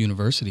thing as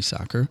university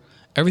soccer.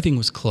 Everything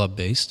was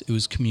club-based. It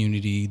was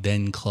community,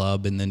 then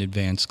club, and then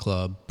advanced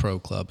club, pro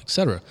club,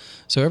 etc.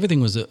 So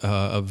everything was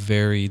a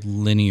very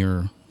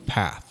linear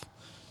path,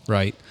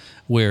 right?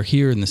 Where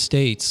here in the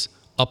States,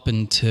 up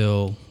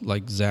until,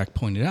 like Zach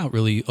pointed out,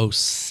 really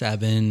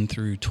 07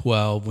 through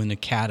 12, when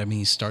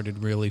academies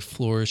started really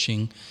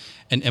flourishing,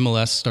 and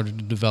MLS started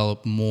to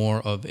develop more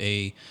of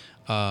a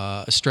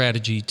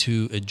strategy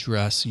to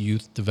address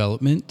youth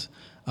development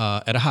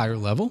at a higher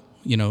level,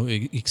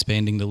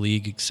 expanding the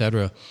league,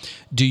 etc.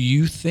 Do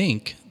you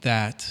think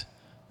that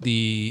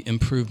the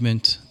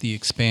improvement, the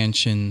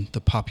expansion,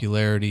 the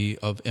popularity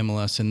of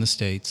MLS in the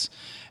States,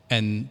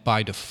 and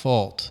by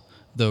default,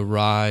 the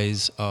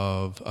rise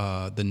of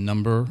the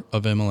number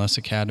of MLS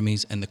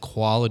academies and the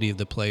quality of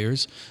the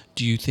players,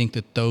 do you think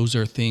that those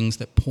are things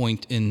that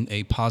point in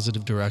a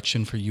positive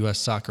direction for U.S.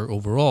 soccer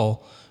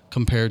overall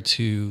compared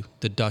to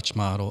the Dutch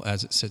model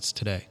as it sits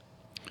today?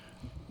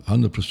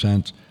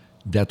 100%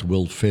 that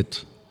will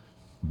fit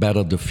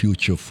better the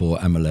future for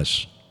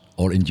MLS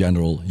or in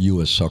general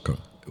US soccer,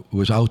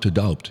 without a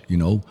doubt.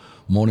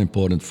 More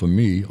important for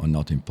me, or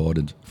not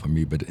important for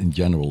me, but in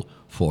general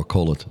for,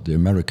 call it, the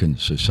American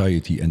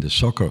society and the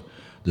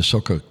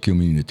soccer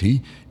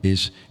community,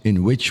 is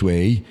in which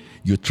way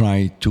you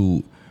try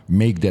to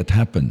make that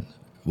happen.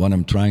 What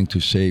I'm trying to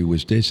say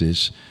with this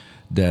is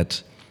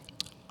that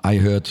I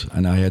heard,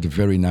 and I had a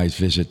very nice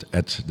visit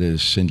at the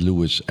St.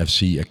 Louis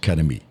FC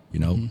Academy. You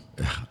know,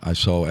 I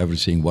saw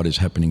everything what is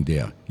happening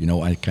there. You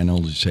know, I can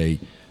only say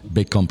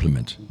big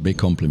compliment,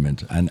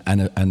 and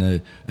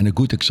a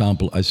good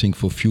example, I think,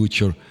 for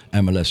future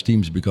MLS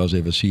teams, because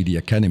they will see the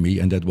academy,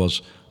 and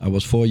I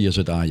was 4 years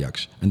at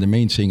Ajax, and the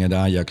main thing at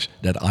Ajax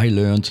that I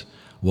learned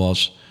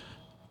was,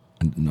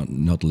 and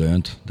not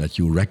learned, that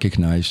you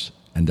recognized,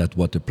 and that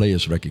what the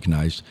players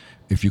recognized.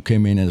 If you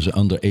came in as an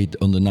under 8,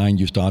 under 9,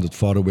 you started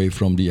far away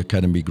from the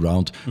academy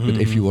ground. But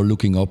if you were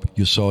looking up,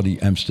 you saw the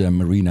Amsterdam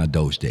Marina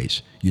those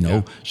days. You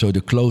know, so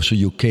the closer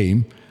you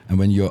came, and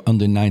when you're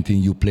under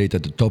 19, you played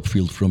at the top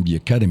field from the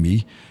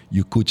academy,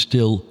 you could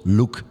still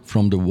look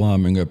from the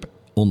warming up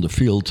on the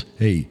field.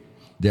 Hey,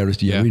 there is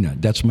the arena.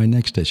 That's my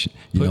next station.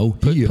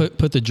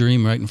 Put the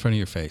dream right in front of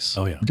your face.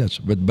 Oh yeah.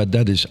 But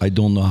that is, I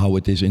don't know how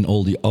it is in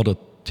all the other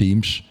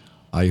teams.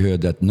 I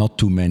heard that not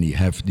too many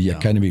have the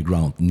academy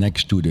ground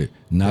next to the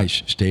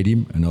nice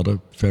stadium, another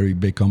very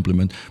big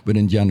compliment. But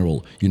in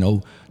general, you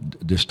know,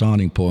 the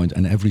starting point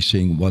and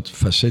everything what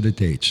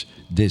facilitates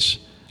this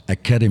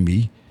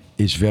academy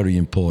is very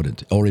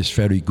important, or is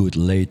very good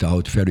laid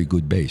out, very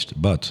good based.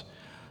 But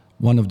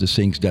one of the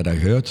things that I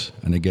heard,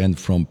 and again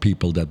from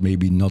people that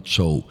maybe not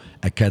so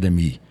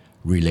academy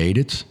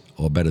related,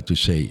 or better to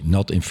say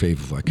not in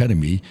favor of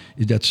academy,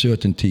 is that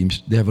certain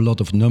teams, they have a lot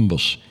of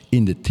numbers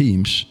in the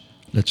teams,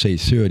 let's say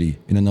 30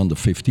 in an under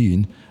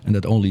 15, and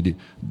that only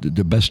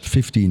the best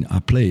 15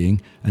 are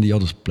playing and the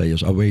other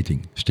players are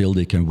waiting. Still,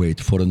 they can wait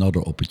for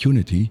another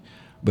opportunity.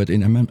 But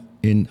in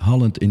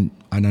Holland, and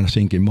I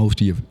think in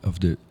most of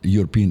the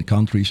European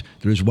countries,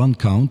 there is one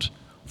count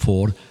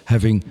for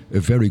having a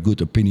very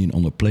good opinion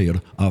on a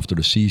player after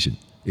the season.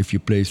 If you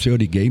play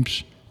 30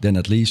 games, then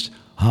at least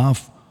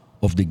half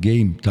of the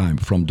game time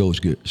from those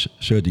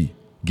 30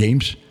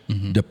 games,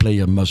 the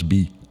player must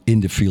be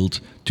in the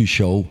field to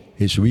show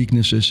his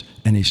weaknesses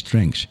and his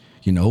strengths,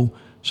 you know.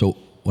 So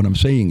what I'm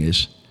saying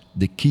is,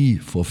 the key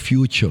for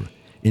future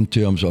in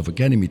terms of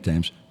academy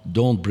times,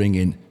 don't bring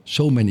in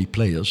so many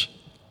players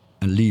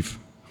and leave,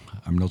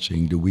 I'm not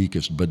saying the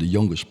weakest, but the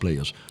youngest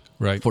players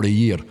for a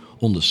year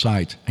on the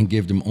side and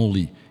give them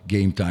only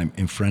game time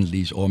in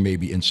friendlies or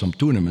maybe in some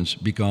tournaments,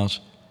 because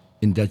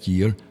in that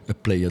year a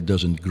player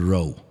doesn't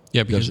grow.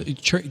 Yeah, because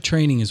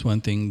training is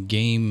one thing,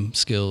 game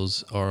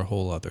skills are a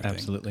whole other thing.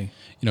 Absolutely.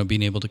 You know,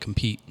 being able to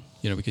compete,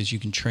 you know, because you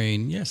can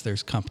train, yes,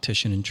 there's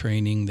competition in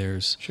training,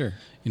 there's,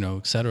 you know,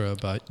 et cetera,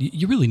 but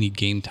you really need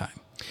game time.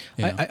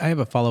 I have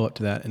a follow-up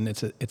to that, and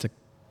it's a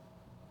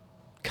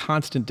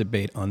constant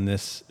debate on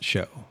this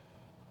show,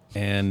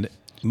 and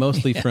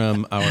mostly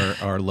from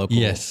our local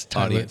audience.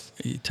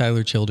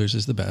 Tyler Childers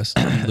is the best.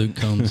 Luke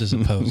Combs is a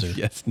poser.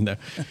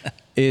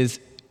 Is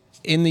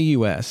in the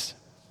U.S.,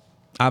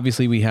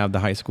 obviously we have the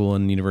high school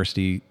and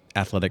university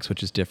athletics,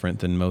 which is different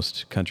than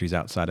most countries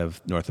outside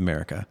of North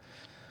America.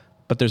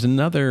 But there's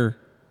another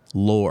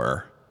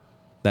lore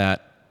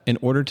that in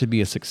order to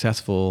be a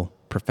successful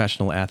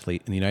professional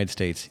athlete in the United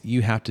States,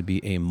 you have to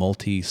be a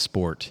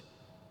multi-sport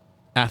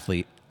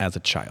athlete as a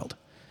child.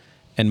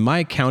 And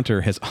my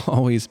counter has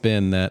always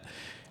been that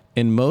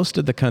in most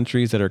of the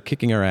countries that are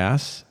kicking our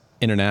ass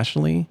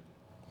internationally,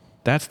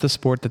 that's the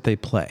sport that they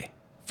play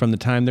from the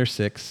time they're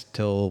 6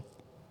 till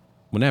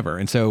whenever.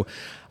 And so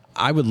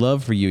I would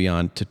love for you,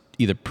 Jan, to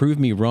either prove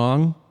me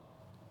wrong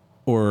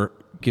or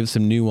give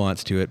some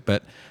nuance to it.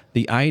 But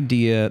the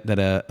idea that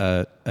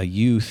a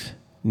youth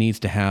needs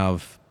to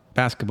have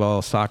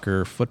basketball,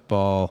 soccer,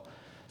 football,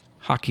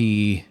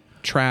 hockey,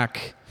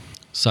 track,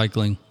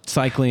 cycling,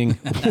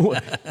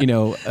 you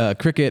know,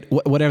 cricket,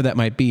 whatever that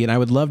might be. And I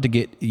would love to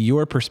get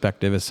your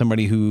perspective as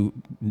somebody who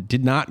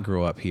did not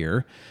grow up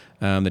here,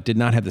 that did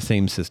not have the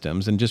same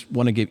systems, and just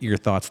want to get your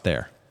thoughts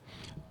there.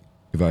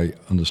 If I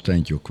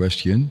understand your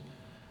question,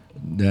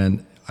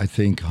 then I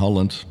think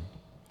Holland,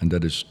 and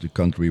that is the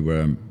country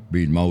where I'm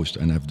been most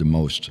and have the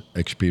most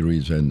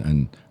experience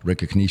and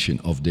recognition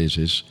of this,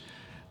 is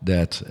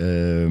that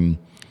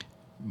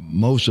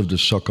most of the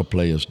soccer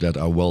players that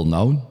are well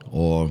known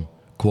or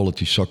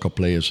quality soccer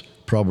players,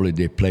 probably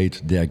they played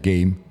their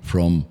game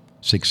from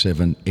 6,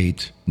 7,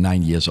 8,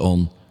 9 years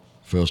on,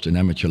 first in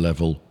amateur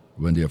level.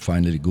 When they are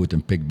finally good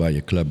and picked by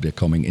a club, they're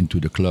coming into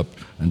the club.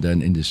 And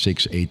then in the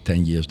 6, 8,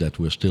 10 years that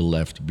were still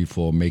left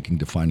before making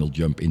the final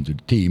jump into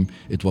the team,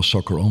 it was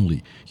soccer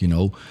only, you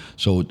know.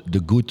 So the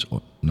good,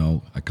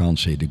 no, I can't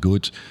say the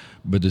good,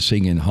 but the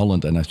thing in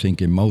Holland, and I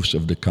think in most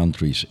of the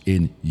countries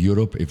in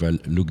Europe, if I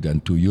look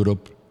then to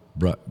Europe,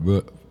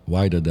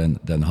 wider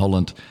than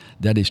Holland,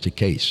 that is the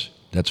case.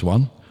 That's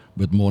one.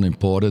 But more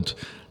important,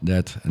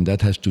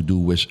 that has to do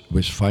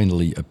with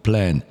finally a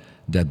plan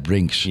that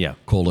brings,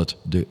 call it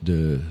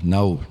the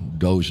now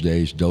those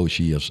days, those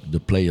years, the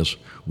players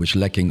with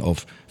lacking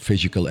of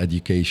physical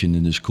education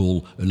in the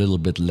school, a little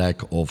bit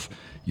lack of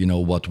you know,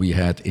 what we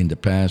had in the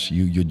past.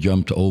 You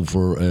jumped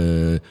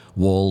over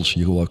walls,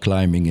 you were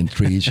climbing in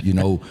trees, you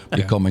know,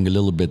 becoming a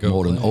little bit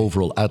more an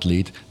overall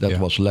athlete. That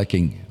was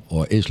lacking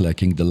or is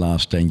lacking the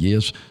last 10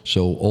 years.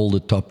 So all the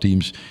top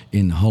teams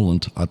in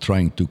Holland are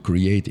trying to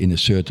create in a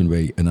certain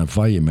way an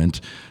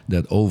environment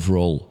that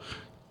overall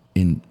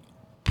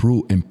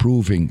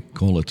improving,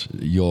 call it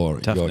your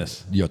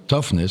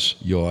toughness,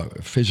 your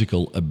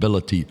physical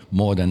ability,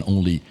 more than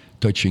only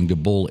touching the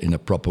ball in a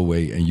proper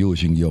way and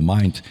using your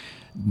mind.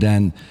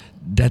 Then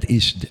that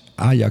is,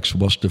 Ajax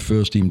was the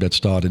first team that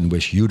started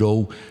with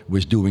judo,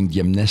 with doing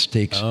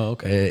gymnastics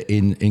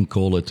in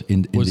call it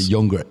in the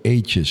younger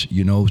ages,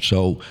 you know.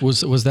 So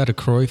was that a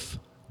Cruyff?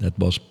 That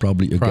was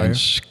probably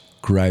against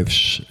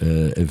Cruyff's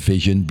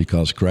vision,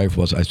 because Cruyff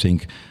was, I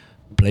think,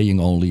 playing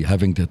only,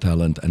 having the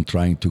talent and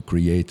trying to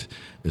create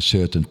a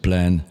certain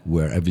plan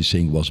where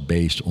everything was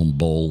based on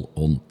ball,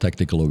 on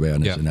tactical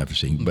awareness and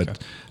everything.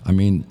 But I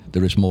mean,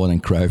 there is more than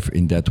Cruyff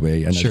in that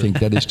way. And I think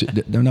that is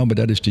but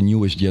that is the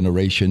newest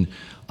generation.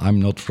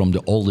 I'm not from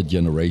the older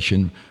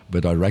generation,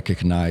 but I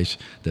recognize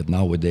that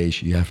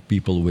nowadays you have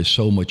people with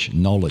so much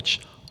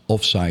knowledge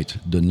offside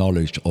the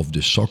knowledge of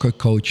the soccer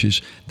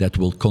coaches that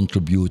will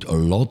contribute a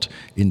lot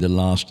in the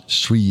last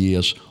 3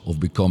 years of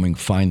becoming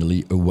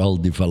finally a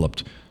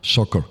well-developed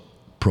soccer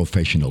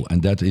professional.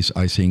 And that is,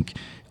 I think,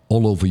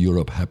 all over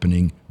Europe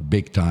happening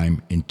big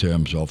time in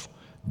terms of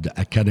the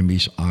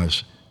academies are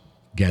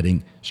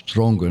getting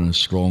stronger and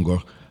stronger.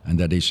 And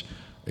that is,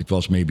 it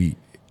was maybe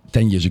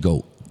 10 years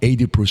ago,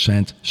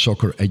 80%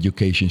 soccer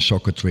education,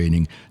 soccer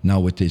training.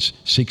 Now it is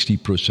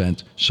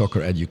 60%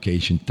 soccer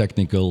education,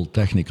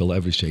 technical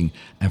everything,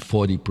 and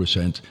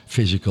 40%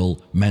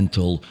 physical,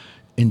 mental,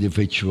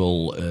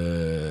 individual,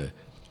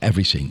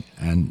 everything.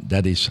 And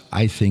that is,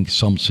 I think,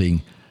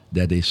 something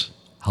that is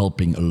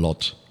helping a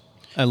lot.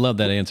 I love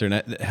that answer, and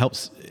it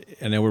helps.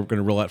 I know we're going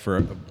to roll out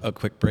for a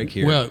quick break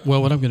here.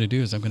 Well, what I'm going to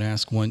do is I'm going to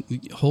ask one.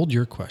 Hold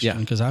your question,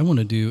 because I want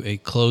to do a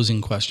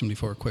closing question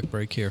before a quick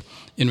break here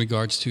in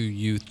regards to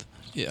youth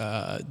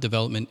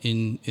development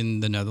in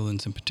the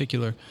Netherlands in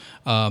particular.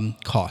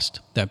 Cost,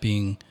 that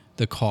being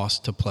the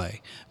cost to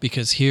play.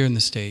 Because here in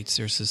the States,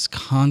 there's this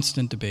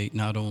constant debate,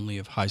 not only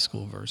of high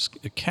school versus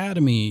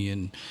academy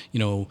and, you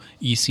know,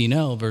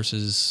 ECNL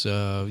versus,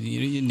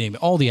 you name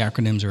it, all the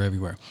acronyms are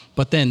everywhere.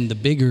 But then the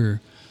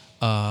bigger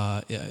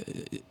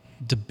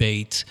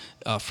debate,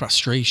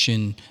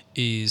 frustration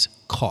is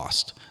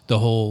cost. The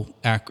whole,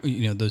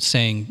 the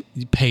saying,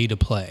 pay to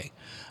play.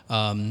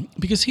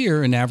 Because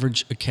here, an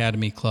average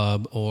academy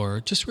club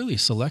or just really a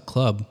select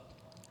club,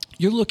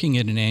 you're looking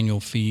at an annual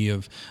fee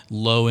of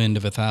low end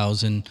of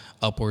 $1,000,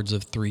 upwards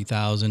of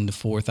 $3,000 to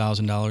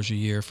 $4,000 a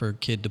year for a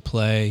kid to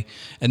play,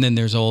 and then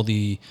there's all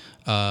the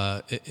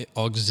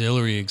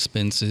auxiliary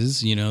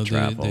expenses, you know,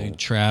 the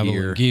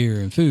travel,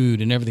 gear, and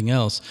food, and everything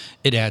else.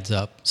 It adds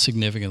up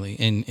significantly,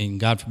 and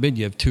God forbid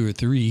you have 2 or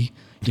 3.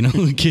 You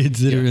know,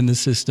 kids that are in the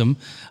system.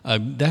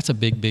 That's a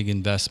big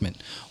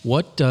investment.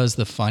 What does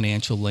the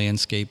financial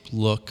landscape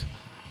look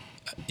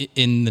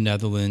in the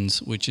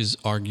Netherlands, which is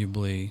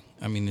arguably,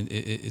 I mean,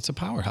 it's a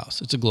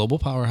powerhouse. It's a global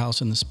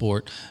powerhouse in the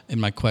sport. And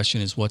my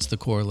question is, what's the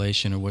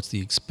correlation or what's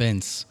the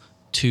expense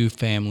to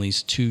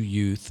families, to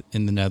youth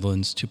in the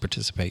Netherlands to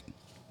participate?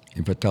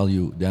 If I tell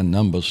you their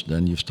numbers,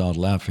 then you start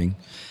laughing.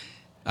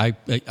 I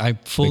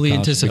fully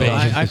anticipate.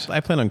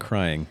 I plan on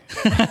crying.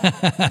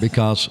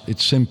 Because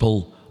it's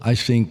simple. I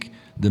think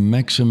the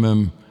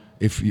maximum,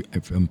 if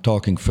I'm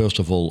talking first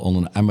of all on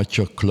an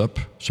amateur club,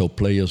 so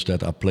players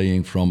that are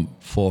playing from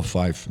 4 or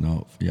 5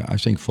 now, I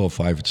think 4 or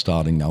 5 it's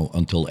starting now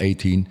until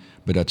 18,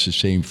 but that's the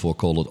same for,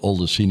 call it, all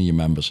the senior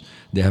members.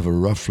 They have a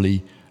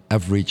roughly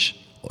average,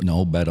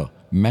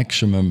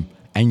 maximum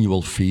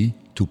annual fee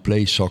to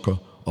play soccer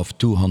of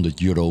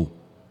 €200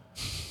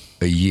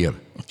 a year.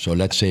 So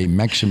let's say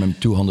maximum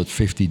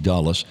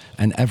 $250,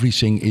 and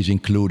everything is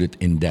included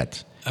in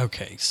that.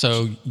 Okay,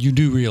 so you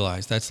do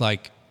realize that's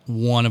like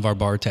one of our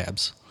bar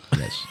tabs.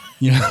 Yes.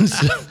 You know,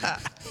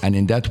 and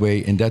in that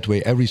way,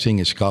 everything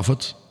is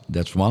covered.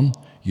 That's one.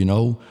 You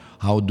know,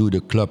 how do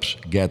the clubs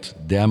get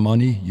their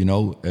money? You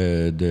know,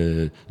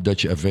 the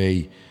Dutch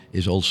FA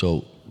is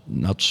also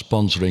not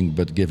sponsoring,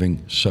 but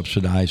giving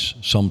subsidize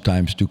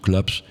sometimes to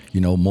clubs.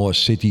 You know, more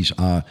cities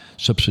are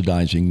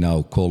subsidizing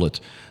now. Call it.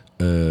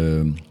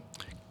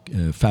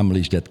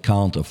 Families that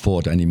can't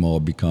afford anymore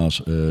because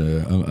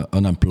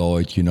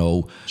unemployed, you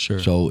know. Sure.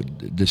 So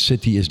the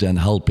city is then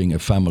helping a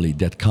family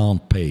that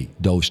can't pay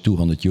those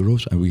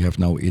 €200, and we have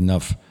now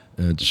enough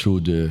through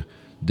the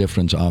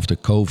difference after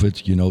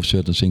COVID. You know,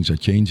 certain things are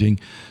changing.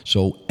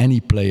 So any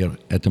player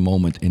at the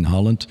moment in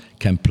Holland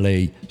can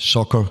play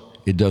soccer.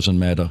 It doesn't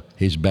matter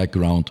his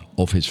background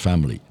of his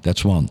family.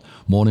 That's one.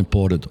 More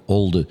important,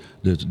 all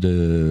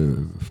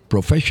the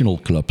professional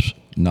clubs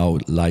now,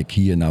 like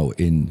here now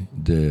in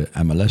the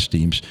MLS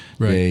teams,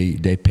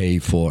 they pay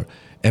for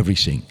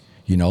everything,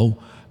 you know.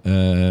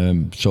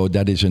 So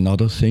that is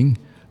another thing.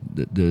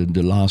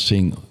 The last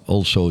thing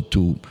also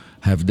to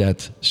have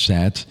that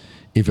said,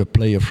 if a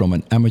player from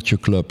an amateur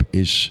club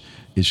is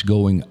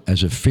going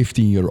as a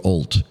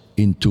 15-year-old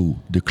into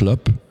the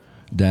club,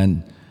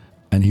 then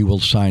and he will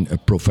sign a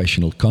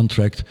professional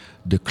contract.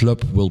 The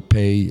club will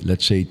pay,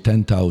 let's say,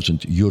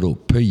 €10,000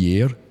 per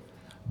year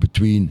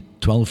between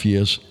 12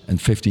 years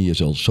and 15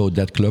 years old. So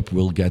that club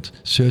will get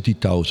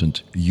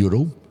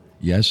 €30,000,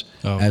 yes,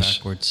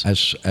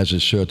 as a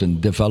certain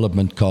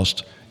development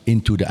cost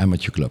into the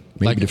amateur club.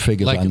 Maybe the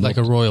figures are like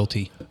a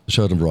royalty. A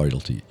certain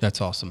royalty.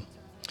 That's awesome.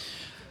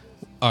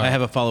 I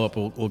have a follow-up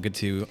we'll get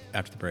to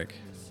after the break.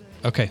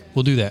 Okay,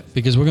 we'll do that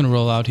because we're going to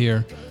roll out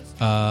here.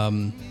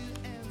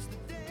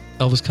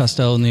 Elvis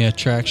Costello and the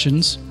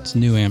Attractions. It's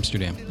New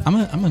Amsterdam.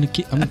 I'm gonna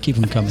keep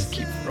them coming.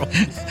 Keep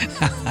rolling.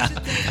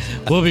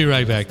 We'll be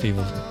right back,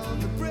 people.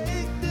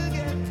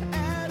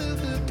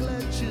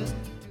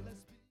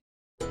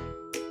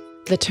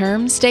 The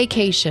term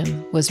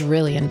staycation was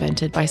really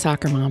invented by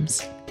soccer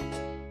moms.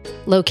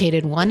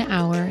 Located 1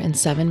 hour and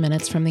 7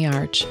 minutes from the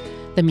Arch,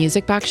 the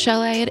Music Box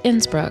Chalet at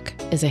Innsbruck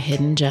is a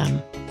hidden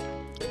gem.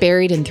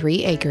 Buried in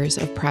 3 acres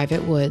of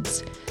private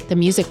woods, the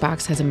Music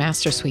Box has a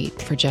master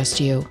suite for just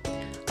you,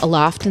 a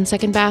loft and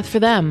second bath for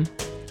them,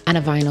 and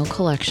a vinyl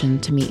collection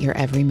to meet your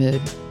every mood.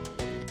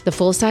 The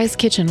full-size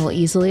kitchen will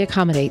easily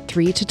accommodate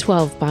 3 to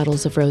 12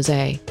 bottles of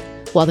rosé,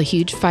 while the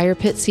huge fire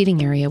pit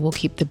seating area will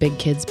keep the big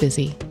kids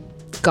busy.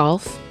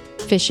 Golf,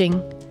 fishing,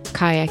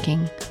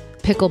 kayaking,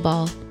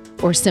 pickleball,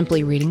 or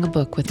simply reading a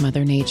book with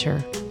Mother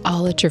Nature,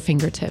 all at your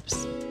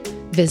fingertips.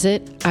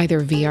 Visit either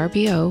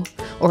VRBO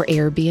or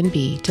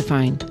Airbnb to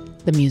find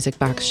the Music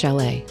Box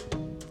Chalet.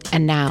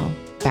 And now,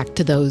 back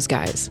to those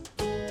guys.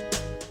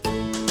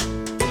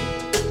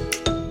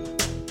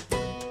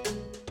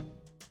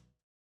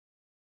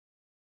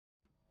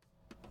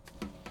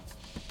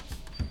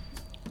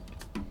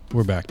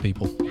 We're back,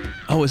 people.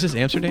 Oh, is this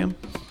Amsterdam?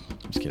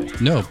 I'm just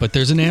kidding. No, but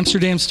there's an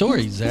Amsterdam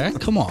story,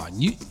 Zach. Come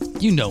on.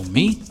 You know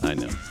me. I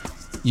know.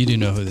 You do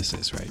know who this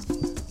is, right?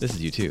 This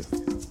is you too.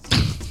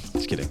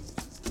 Just kidding.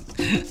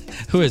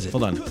 Who is it?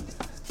 Hold on.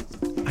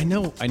 I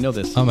know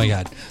this. Oh my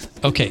God.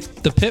 Okay.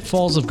 The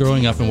pitfalls of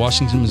growing up in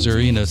Washington,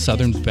 Missouri in a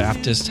Southern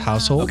Baptist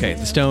household. Okay,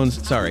 the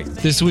Stones. Sorry.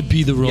 This would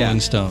be the Rolling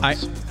Stones.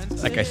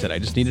 Like I said, I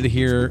just needed to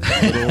hear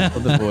a little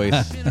of the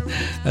voice.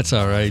 That's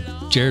all right.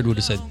 Jared would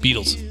have said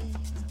Beatles.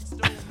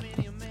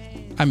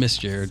 I miss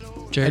Jared.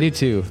 I do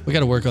too. We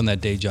got to work on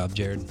that day job,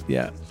 Jared.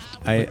 Yeah.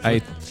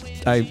 I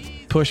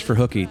pushed for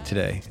Hooky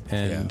today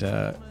and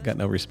got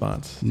no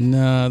response.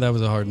 No, that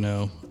was a hard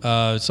no.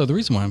 So the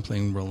reason why I'm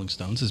playing Rolling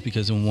Stones is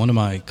because in one of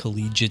my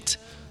collegiate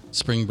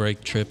spring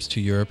break trips to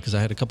Europe, because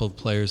I had a couple of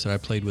players that I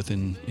played with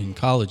in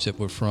college that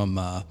were from,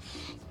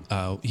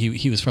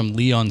 he was from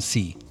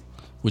Leigh-on-Sea,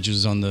 which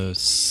was on the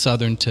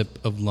southern tip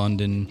of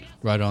London,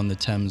 right on the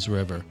Thames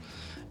River.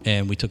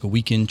 And we took a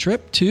weekend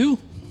trip to...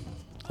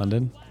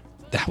 London?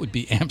 That would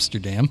be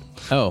Amsterdam.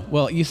 Oh,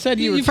 well, you said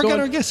you were forgot going...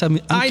 our guess.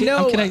 I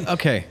know.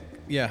 Okay.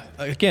 Yeah.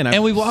 Again, I'm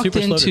and we walked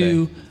super slow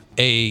into today.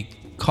 a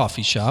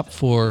coffee shop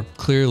for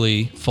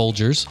clearly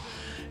Folgers,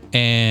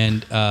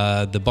 and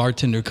the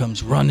bartender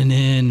comes running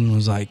in and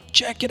was like,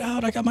 "Check it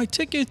out! I got my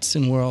tickets!"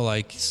 And we're all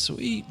like,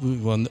 "Sweet!"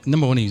 Well,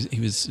 number one, he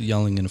was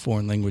yelling in a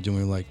foreign language, and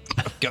we were like,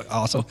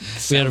 "Awesome!"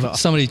 We had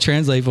somebody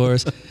translate for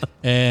us,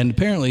 and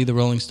apparently the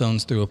Rolling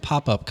Stones threw a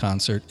pop-up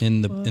concert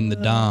in the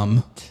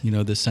Dom,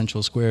 the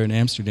Central Square in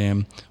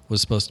Amsterdam,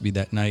 was supposed to be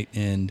that night,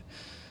 and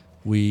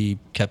we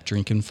kept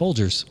drinking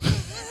Folgers.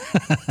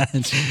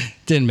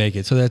 Didn't make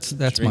it. So that's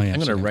my answer. I'm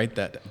going to write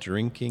that.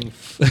 Drinking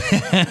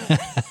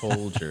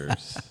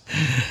Folgers.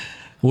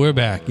 We're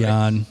back,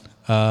 Jan.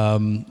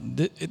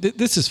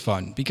 This is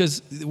fun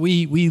because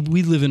we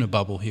live in a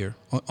bubble here.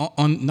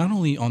 On not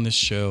only on this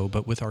show,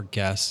 but with our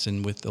guests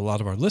and with a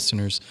lot of our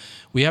listeners,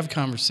 we have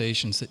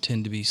conversations that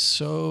tend to be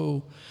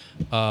so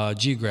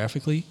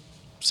geographically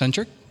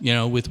centric,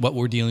 with what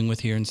we're dealing with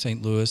here in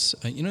St. Louis,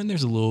 and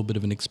there's a little bit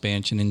of an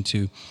expansion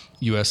into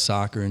U.S.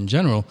 soccer in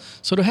general.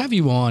 So to have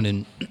you on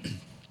and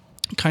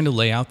kind of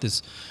lay out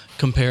this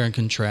compare and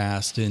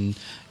contrast and,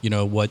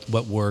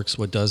 what works,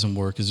 what doesn't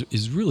work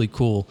is really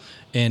cool.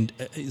 And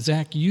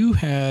Zach, you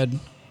had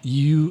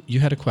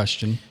a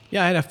question.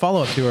 Yeah, I had a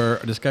follow-up to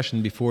our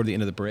discussion before the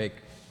end of the break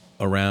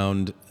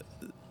around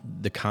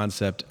the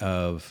concept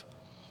of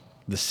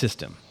the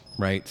system,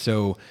 right?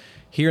 So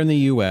here in the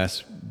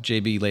U.S.,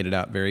 JB laid it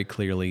out very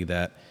clearly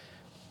that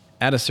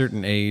at a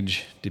certain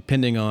age,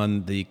 depending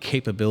on the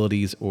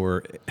capabilities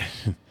or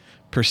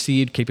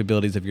perceived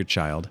capabilities of your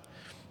child,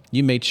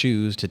 you may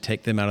choose to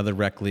take them out of the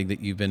rec league that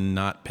you've been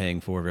not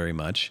paying for very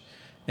much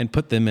and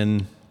put them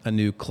in a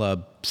new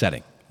club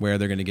setting where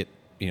they're going to get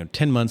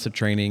 10 months of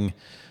training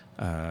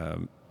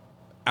out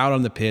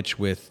on the pitch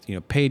with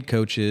paid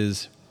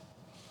coaches,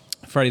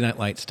 Friday Night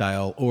Lights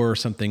style, or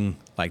something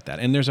like that.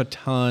 And there's a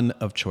ton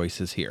of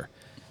choices here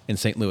in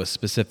St. Louis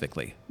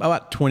specifically,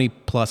 about 20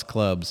 plus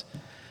clubs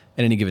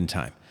at any given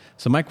time.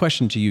 So my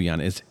question to you, Jan,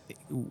 is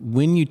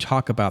when you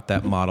talk about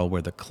that model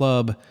where the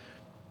club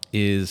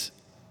is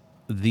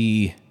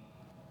the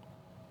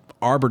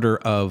arbiter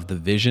of the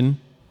vision,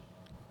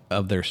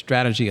 of their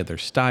strategy, of their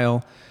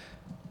style,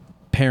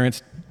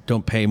 parents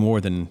don't pay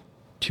more than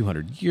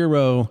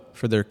 €200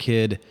 for their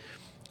kid.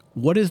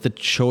 What is the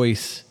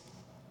choice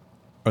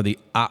or the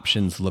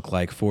options look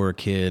like for a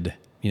kid,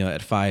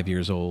 at 5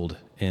 years old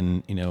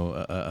in,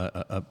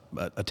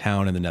 a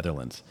town in the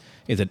Netherlands?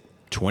 Is it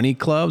 20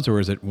 clubs or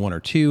is it one or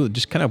two?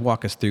 Just kind of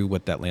walk us through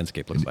what that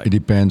landscape looks like. It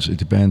depends. It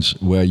depends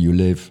where you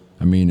live.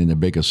 I mean, in a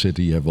bigger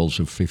city, you have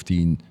also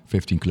 15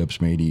 clubs,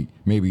 maybe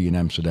in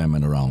Amsterdam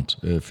and around,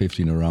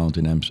 15 around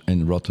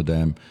in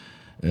Rotterdam.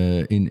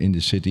 In the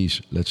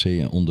cities, let's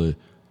say on the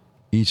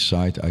east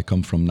side, I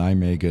come from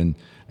Nijmegen,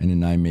 and in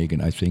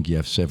Nijmegen, I think you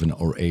have 7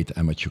 or 8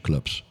 amateur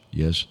clubs.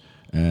 Yes,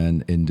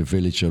 and in the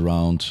village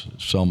around,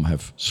 some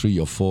have 3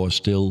 or 4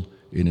 still.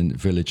 In a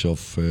village of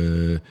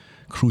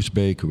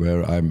Kroesbeek,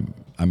 where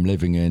I'm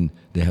living in,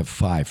 they have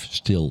 5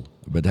 still.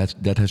 But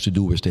that has to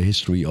do with the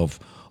history of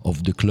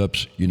the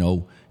clubs.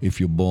 If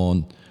you're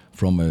born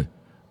from a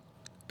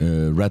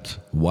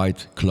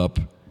red-white club,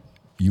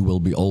 you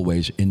will be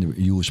always in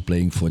the youth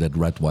playing for that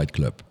red-white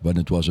club. When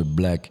it was a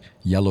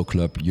black-yellow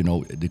club,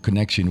 the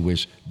connection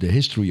with the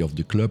history of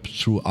the club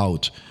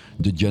throughout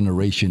the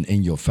generation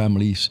in your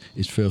families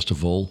is, first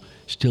of all,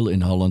 still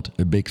in Holland,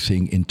 a big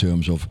thing in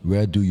terms of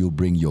where do you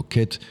bring your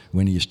kid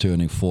when he is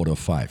turning 4 or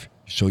 5.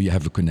 So you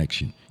have a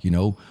connection.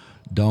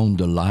 Down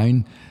the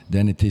line,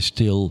 then it is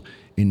still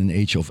in an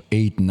age of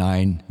 8,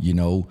 9,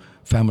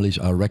 families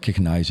are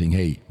recognizing,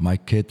 hey, my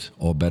kid,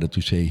 or better to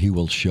say, he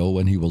will show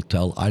and he will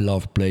tell, I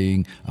love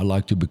playing, I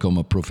like to become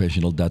a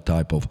professional, that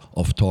type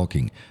of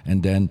talking.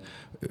 And then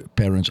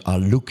parents are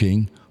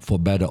looking for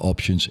better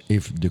options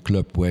if the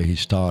club where he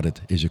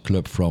started is a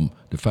club from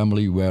the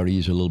family where he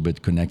is a little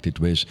bit connected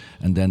with,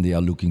 and then they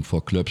are looking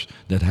for clubs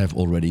that have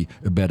already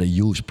a better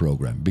youth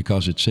program.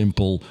 Because it's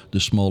simple, the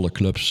smaller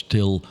clubs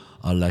still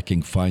are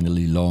lacking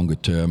finally longer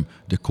term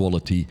the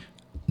quality.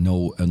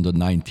 No under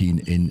 19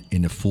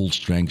 in a full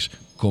strength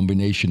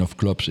combination of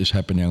clubs is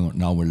happening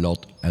now a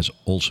lot, as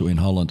also in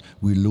Holland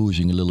we're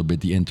losing a little bit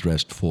the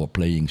interest for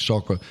playing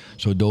soccer.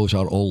 So those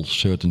are all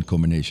certain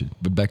combinations.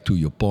 But back to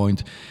your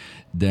point,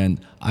 then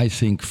I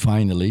think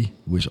finally,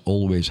 with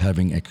always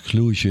having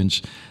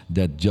exclusions,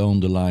 that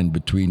down the line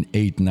between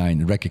 8,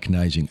 9,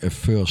 recognizing a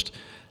first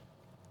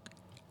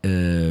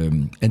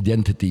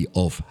identity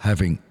of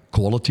having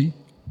quality,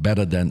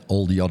 better than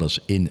all the others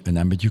in an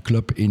amateur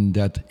club in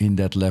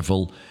that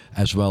level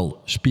as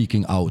well.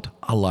 Speaking out,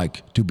 I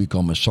like to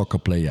become a soccer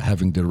player,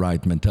 having the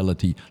right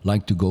mentality,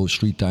 like to go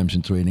 3 times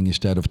in training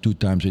instead of 2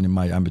 times in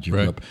my amateur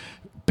club.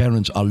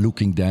 Parents are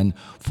looking then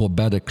for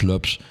better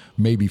clubs,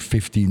 maybe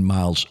 15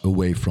 miles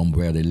away from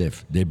where they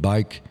live. They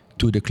bike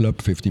to the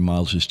club. 50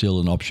 miles is still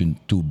an option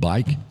to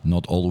bike,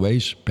 not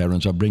always.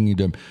 Parents are bringing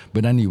them.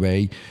 But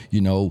anyway,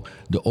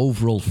 the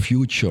overall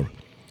future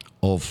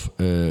of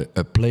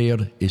a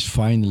player is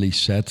finally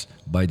set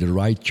by the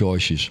right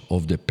choices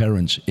of the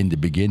parents in the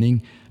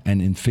beginning.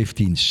 And in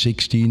 15,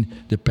 16,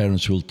 the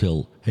parents will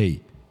tell,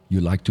 hey,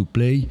 you like to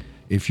play?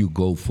 If you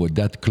go for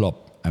that club,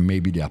 and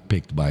maybe they are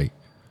picked by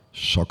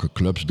soccer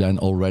clubs then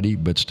already,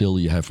 but still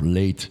you have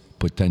late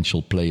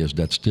potential players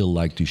that still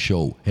like to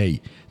show,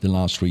 hey, the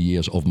last 3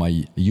 years of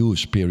my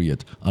youth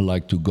period, I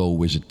like to go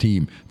with a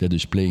team that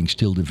is playing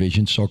still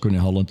division soccer in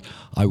Holland.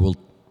 I will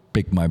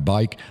pick my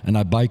bike, and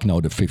I bike now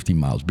the 50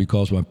 miles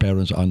because my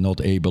parents are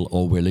not able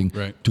or willing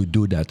to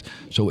do that.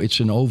 So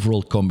it's an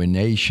overall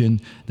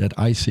combination that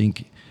I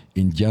think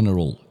in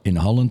general in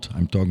Holland,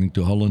 I'm talking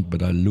to Holland,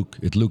 but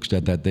it looks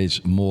that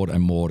there's more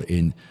and more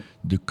in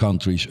the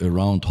countries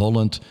around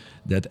Holland,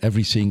 that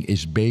everything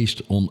is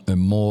based on a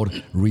more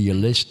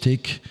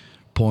realistic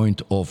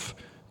point of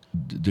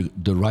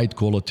the right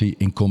quality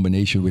in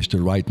combination with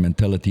the right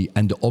mentality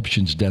and the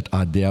options that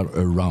are there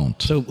around.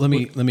 So let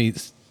me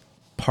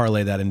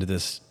parlay that into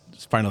this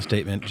final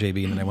statement,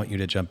 JB, and then I want you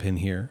to jump in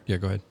here. Yeah,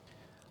 go ahead.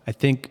 I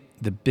think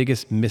the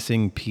biggest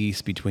missing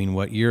piece between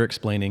what you're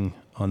explaining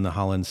on the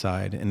Holland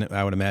side, and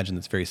I would imagine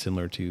that's very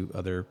similar to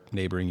other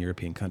neighboring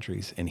European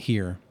countries, and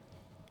here,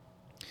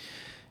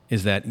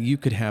 is that you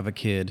could have a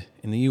kid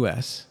in the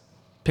U.S.,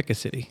 pick a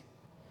city,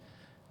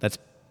 that's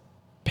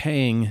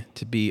paying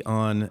to be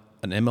on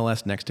an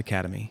MLS Next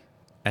Academy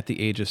at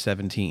the age of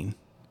 17,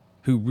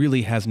 who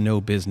really has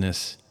no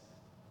business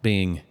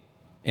being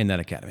in that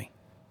academy,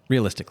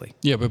 realistically.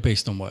 Yeah, but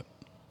based on what?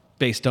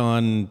 Based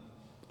on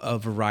a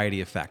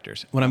variety of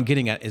factors. What I'm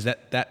getting at is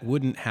that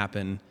wouldn't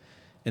happen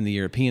in the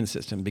European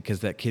system because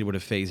that kid would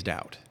have phased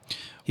out.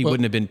 He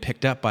wouldn't have been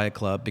picked up by a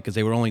club because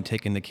they were only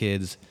taking the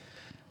kids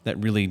that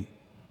really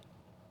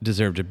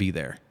deserve to be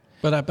there.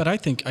 But I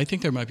think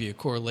there might be a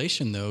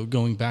correlation though,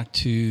 going back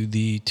to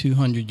the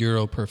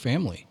 €200 per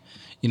family,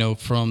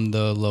 from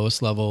the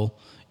lowest level,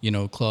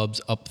 clubs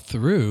up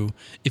through.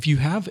 If you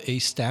have a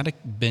static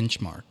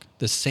benchmark,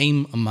 the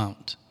same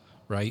amount,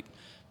 right?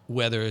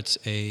 Whether it's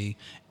a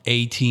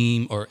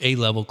team or A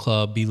level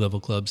club, B level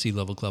club, C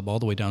level club, all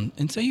the way down,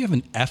 and say you have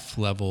an F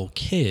level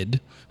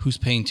kid who's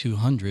paying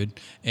 200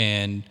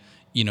 and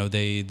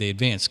they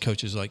advance.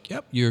 Coaches are like,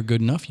 yep, you're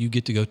good enough. You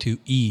get to go to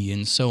E,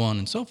 and so on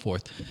and so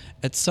forth.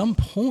 At some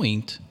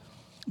point,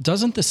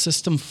 doesn't the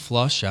system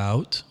flush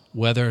out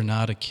whether or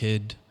not a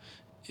kid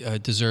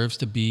deserves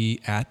to be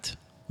at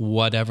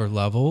whatever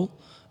level?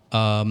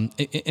 And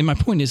my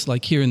point is,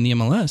 like here in the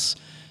MLS,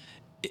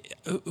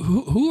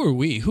 who are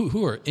we?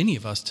 Who are any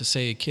of us to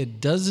say a kid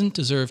doesn't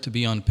deserve to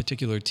be on a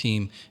particular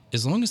team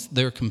as long as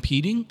they're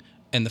competing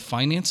and the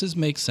finances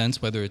make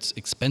sense, whether it's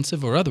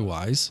expensive or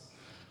otherwise?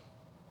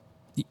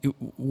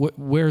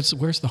 Where's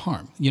the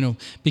harm?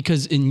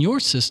 Because in your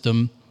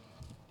system,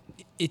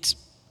 it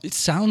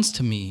sounds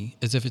to me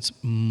as if it's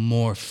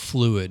more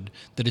fluid,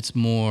 that it's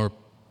more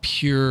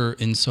pure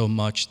in so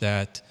much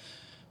that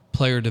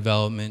player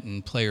development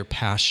and player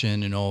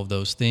passion and all of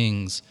those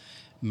things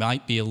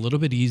might be a little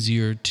bit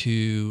easier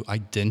to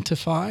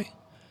identify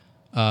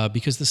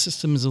because the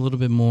system is a little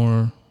bit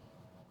more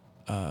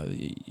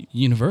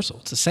universal.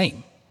 It's the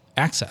same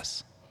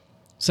access.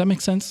 Does that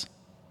make sense?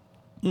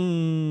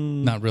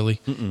 Not really.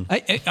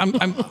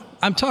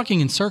 I'm talking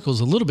in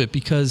circles a little bit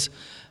because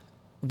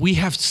we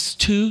have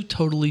two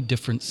totally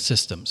different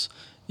systems.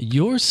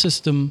 Your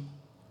system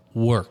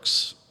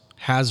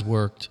has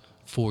worked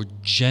for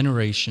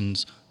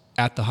generations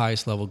at the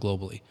highest level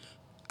globally.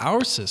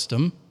 Our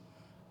system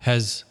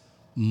has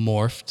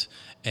morphed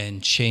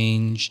and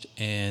changed,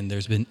 and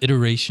there's been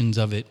iterations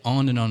of it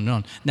on and on and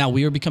on. Now,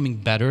 we are becoming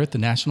better at the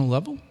national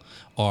level.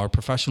 Our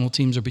professional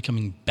teams are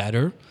becoming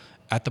better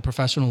at the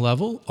professional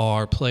level.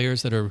 Our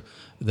players that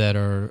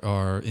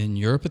are in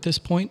Europe at this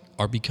point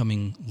are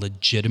becoming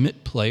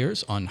legitimate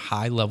players on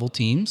high-level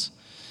teams.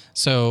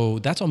 So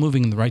that's all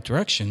moving in the right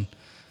direction.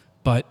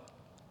 But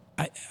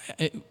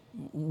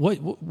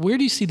where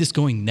do you see this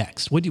going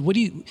next?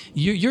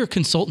 You're a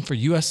consultant for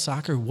U.S.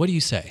 soccer. What do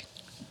you say?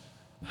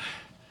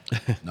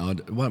 Now,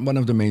 one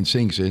of the main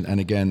things, and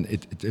again,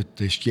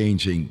 it is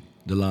changing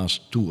the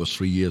last 2 or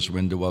 3 years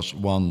when there was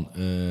one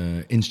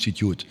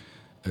institute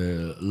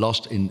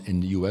lost in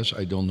the US.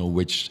 I don't know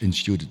which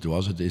institute it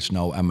was. It is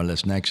now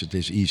MLS Next, it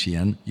is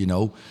ECN,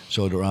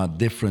 So there are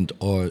different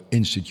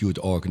institute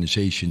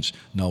organizations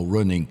now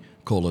running,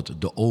 call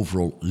it the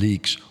overall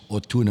leagues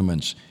or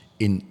tournaments.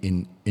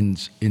 In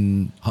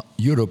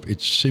Europe,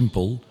 it's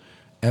simple.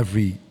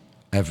 Every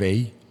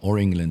FA or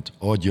England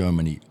or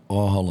Germany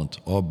or Holland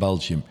or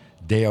Belgium,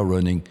 they are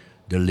running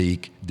the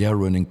league, they are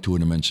running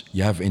tournaments.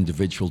 You have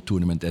individual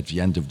tournament at the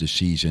end of the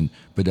season,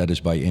 but that is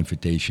by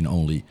invitation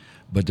only.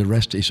 But the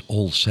rest is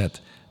all set.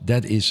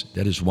 That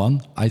is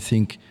one, I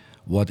think,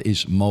 what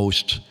is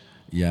most,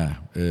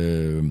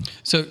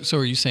 So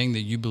are you saying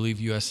that you believe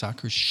U.S.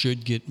 soccer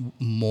should get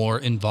more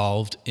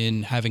involved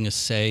in having a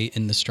say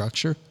in the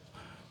structure?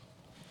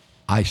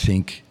 I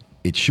think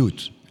it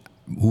should.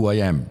 Who I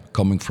am,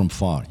 coming from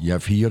far. You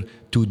have here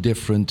 2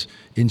 different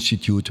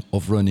institute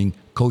of running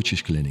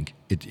coaches clinic.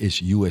 It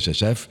is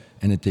USSF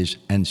and it is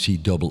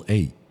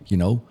NCAA,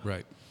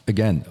 Right.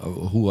 Again,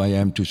 who I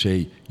am to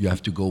say you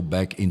have to go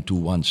back into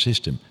one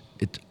system.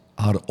 It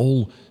are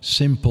all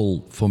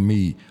simple, for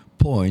me,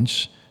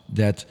 points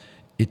that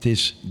it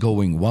is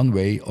going one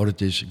way or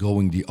it is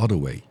going the other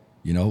way.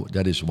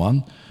 That is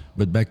one.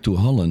 But back to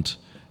Holland,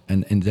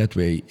 and in that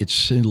way, it's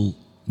still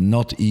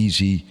not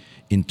easy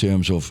in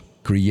terms of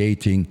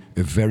creating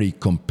a very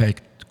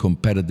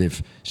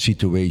competitive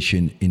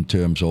situation in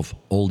terms of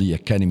all the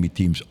academy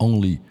teams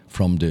only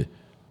from the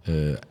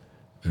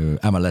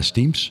MLS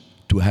teams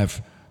to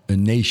have a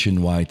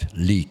nationwide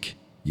league.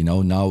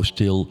 Now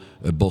still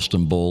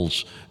Boston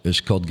Bulls,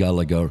 Scott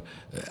Gallagher,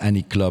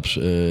 any clubs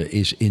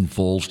is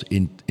involved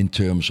in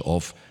terms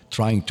of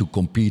trying to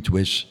compete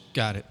with.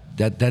 Got it.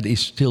 That is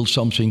still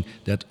something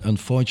that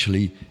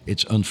unfortunately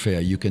it's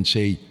unfair. You can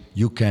say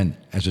you can,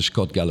 as a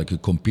Scott Gallagher,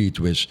 compete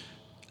with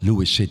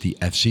Lewis City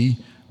FC,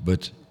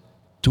 but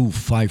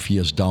 5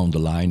 years down the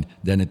line,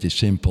 then it is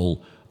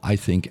simple. I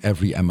think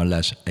every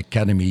MLS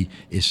academy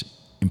is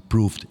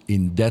improved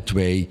in that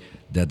way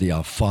that they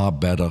are far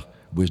better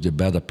with the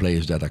better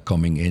players that are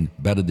coming in,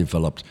 better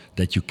developed,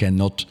 that you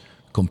cannot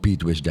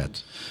compete with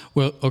that.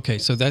 Well, okay,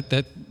 so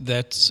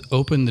that's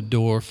opened the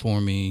door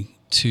for me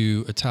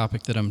to a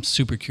topic that I'm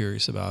super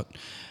curious about,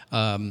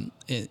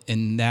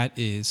 and that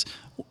is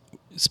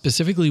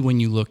specifically when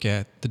you look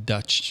at the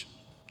Dutch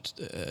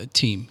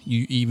team,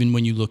 even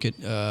when you look at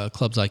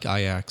clubs like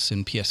Ajax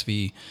and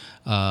PSV,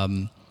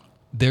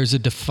 there's a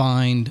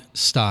defined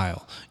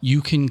style.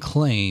 You can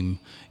claim,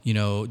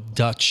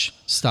 Dutch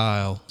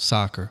style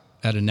soccer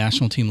at a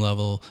national team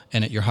level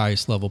and at your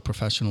highest level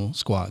professional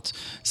squads.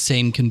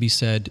 Same can be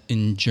said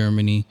in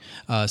Germany.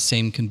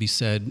 Same can be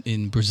said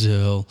in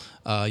Brazil.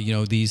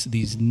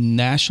 These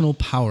national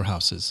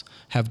powerhouses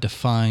have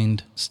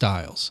defined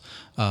styles.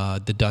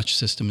 The Dutch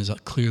system is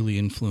clearly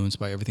influenced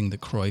by everything that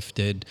Cruyff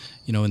did,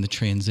 in the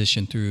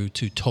transition through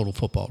to total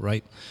football,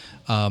 right?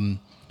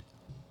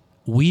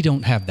 We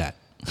don't have that.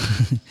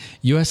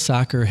 U.S.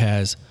 soccer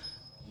has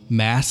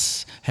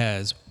mass,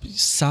 has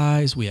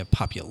size, we have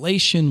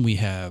population, we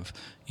have,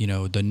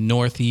 the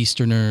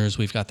Northeasterners,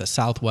 we've got the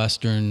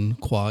Southwestern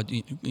quad,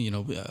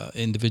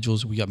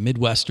 individuals, we got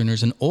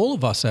Midwesterners, and all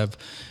of us have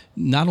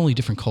not only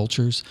different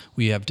cultures,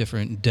 we have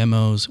different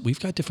demos, we've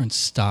got different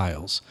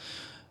styles.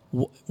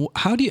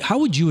 How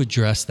would you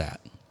address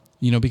that?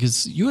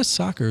 Because U.S.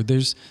 soccer,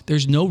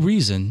 there's no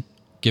reason,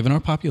 given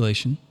our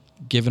population,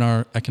 given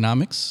our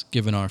economics,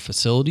 given our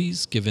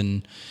facilities,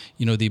 given,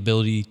 the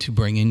ability to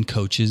bring in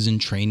coaches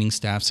and training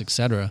staffs,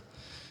 etc.,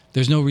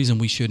 there's no reason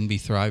we shouldn't be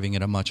thriving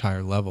at a much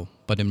higher level.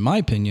 But in my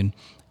opinion,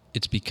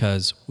 it's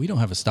because we don't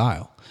have a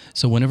style.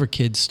 So whenever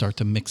kids start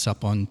to mix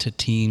up onto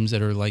teams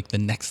that are like the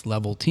next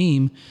level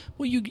team,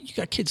 well, you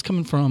got kids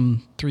coming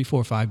from 3,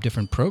 4, 5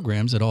 different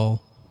programs that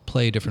all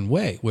play a different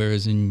way.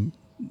 Whereas in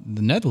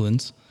the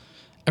Netherlands,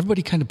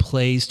 everybody kind of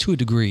plays to a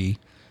degree,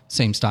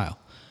 same style.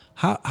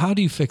 How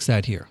do you fix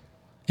that here?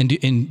 And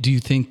do you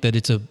think that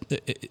it's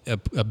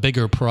a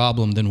bigger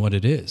problem than what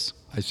it is?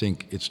 I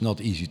think it's not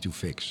easy to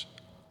fix,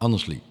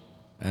 honestly.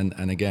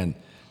 And again,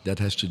 that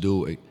has to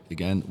do,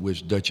 again,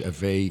 with Dutch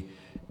FA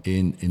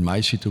in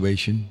my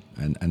situation.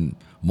 And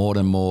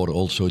more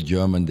also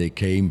German, they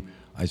came,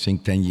 I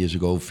think 10 years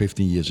ago,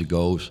 15 years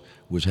ago,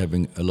 was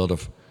having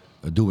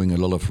doing a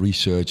lot of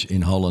research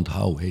in Holland.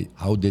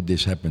 How did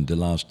this happen the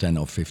last 10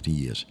 or 15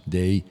 years?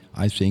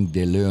 I think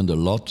they learned a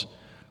lot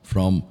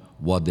from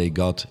what they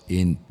got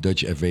in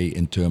Dutch FA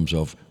in terms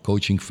of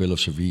coaching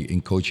philosophy,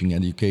 in coaching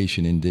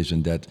education, in this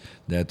and that.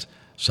 That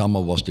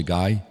Sammer was the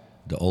guy,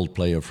 the old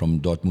player from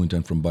Dortmund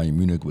and from Bayern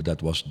Munich,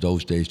 that was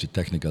those days the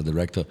technical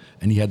director,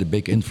 and he had a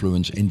big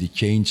influence in the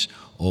change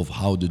of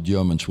how the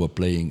Germans were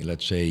playing,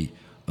 let's say,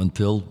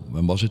 until,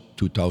 when was it,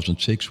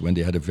 2006, when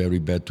they had a very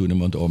bad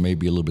tournament, or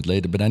maybe a little bit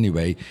later. But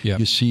anyway,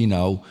 you see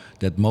now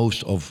that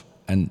most of,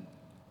 and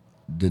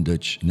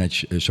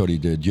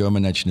the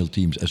German national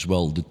teams as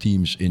well, the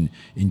teams in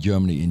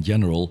Germany in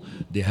general,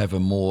 they have a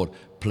more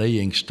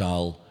playing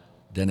style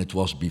than it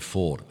was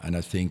before. And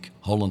I think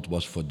Holland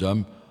was for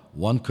them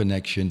one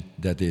connection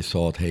that they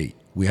thought, hey,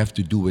 we have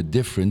to do it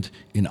different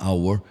in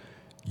our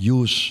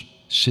use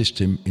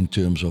system in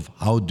terms of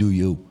how do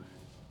you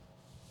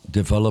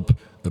develop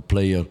a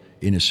player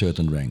in a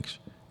certain ranks.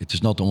 It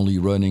is not only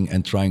running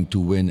and trying to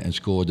win and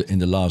score in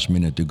the last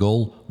minute the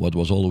goal, what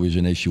was always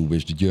an issue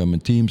with the German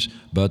teams,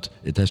 but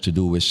it has to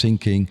do with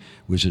thinking,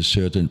 with a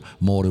certain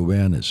more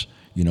awareness,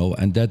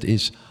 and that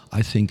is,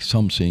 I think,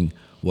 something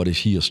what is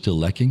here still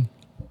lacking.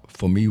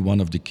 For me,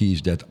 one of the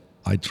keys that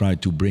I try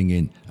to bring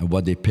in, and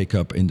what they pick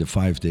up in the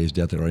 5 days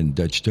that are in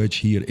Dutch Touch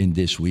here in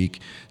this week,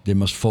 they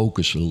must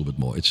focus a little bit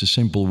more. It's a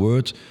simple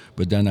word,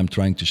 but then I'm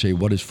trying to say,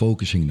 what is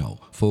focusing now?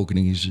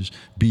 Focusing is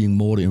being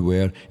more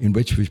aware in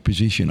which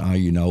position are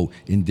you now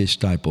in this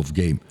type of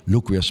game.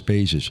 Look where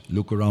space is,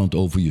 look around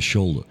over your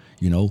shoulder,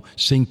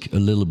 think a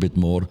little bit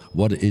more,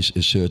 what is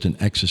a certain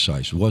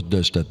exercise? What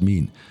does that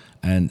mean?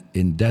 And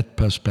in that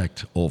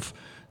perspective of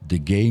the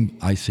game,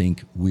 I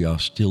think we are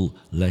still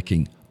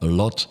lacking a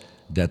lot.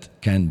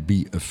 That can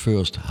be a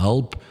first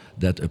help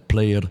that a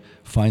player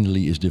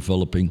finally is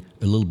developing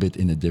a little bit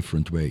in a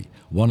different way.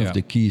 One of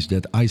the keys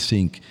that I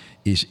think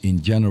is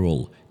in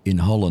general in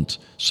Holland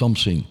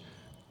something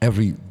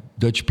every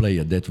Dutch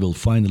player that will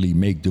finally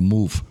make the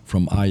move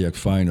from Ajax,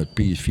 Feyenoord,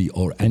 PSV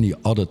or any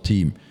other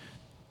team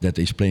that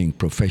is playing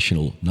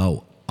professional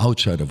now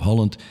outside of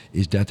Holland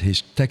is that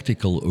his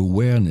tactical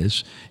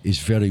awareness is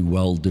very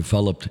well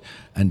developed,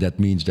 and that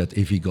means that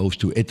if he goes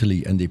to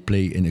Italy and they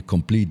play in a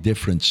complete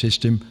different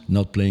system,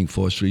 not playing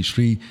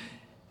 4-3-3,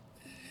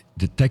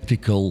 the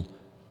tactical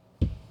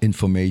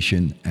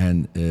information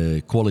and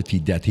quality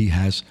that he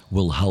has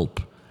will help,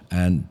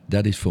 and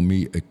that is for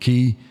me a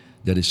key.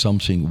 That is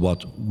something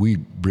what we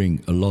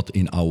bring a lot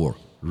in our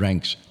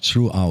ranks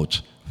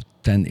throughout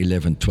 10,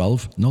 11,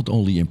 12, not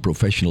only in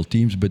professional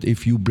teams, but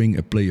if you bring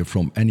a player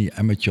from any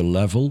amateur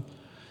level,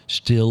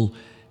 still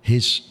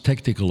his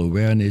tactical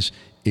awareness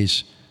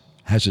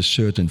has a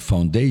certain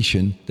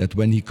foundation that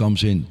when he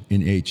comes in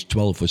age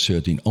 12 or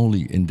 13,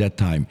 only in that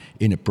time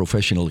in a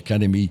professional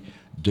academy,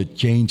 the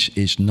change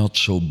is not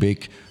so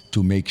big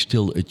to make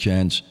still a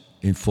chance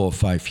in 4 or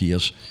 5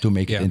 years to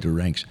make it into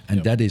ranks.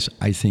 And that is,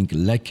 I think,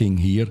 lacking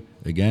here.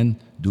 Again,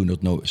 do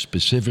not know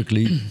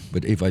specifically,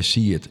 but if I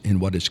see it in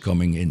what is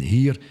coming in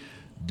here,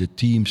 the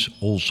teams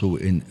also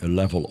in a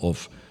level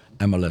of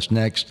MLS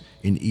Next,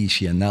 in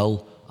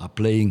ECNL, are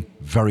playing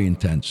very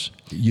intense.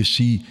 You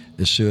see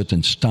a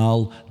certain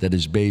style that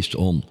is based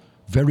on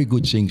very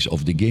good things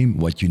of the game,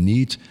 what you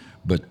need,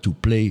 but to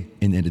play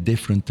in a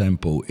different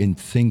tempo, in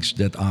things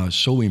that are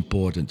so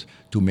important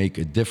to make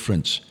a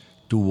difference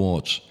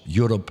towards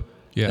Europe.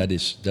 That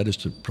is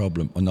the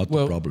problem, or not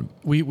the problem.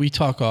 We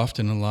talk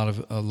often. A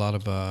lot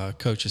of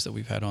coaches that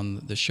we've had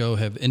on the show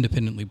have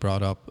independently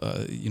brought up,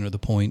 the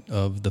point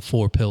of the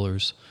 4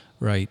 pillars,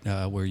 right?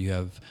 Where you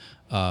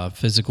have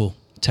physical,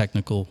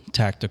 technical,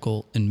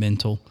 tactical, and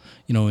mental.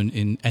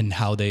 And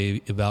how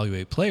they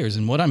evaluate players.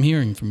 And what I'm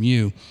hearing from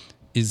you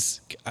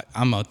is,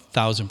 I'm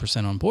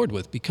 1,000% on board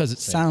with, because it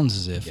sounds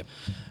as if.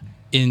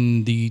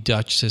 In the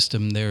Dutch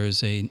system, there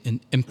is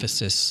an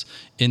emphasis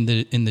in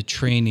the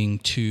training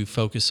to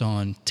focus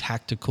on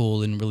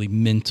tactical and really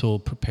mental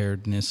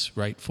preparedness,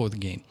 right, for the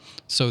game,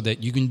 so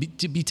that you can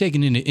be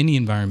taken into any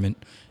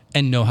environment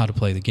and know how to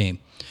play the game.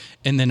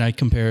 And then I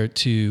compare it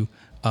to,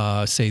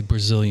 say,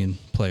 Brazilian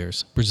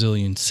players,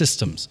 Brazilian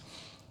systems.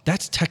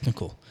 That's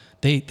technical.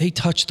 They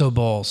touch the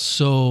ball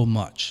so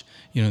much.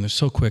 They're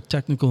so quick.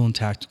 Technical and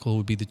tactical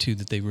would be the two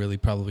that they really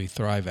probably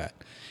thrive at.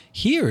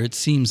 Here, it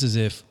seems as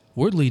if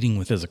we're leading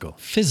with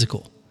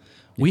physical.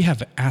 We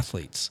have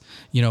athletes.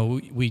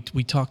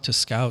 We talk to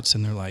scouts,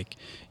 and they're like,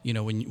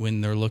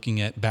 when they're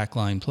looking at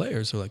backline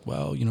players, they're like,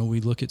 well,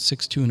 we look at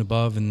 6'2" and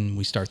above, and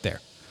we start there.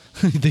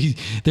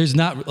 There's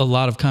not a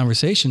lot of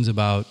conversations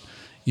about,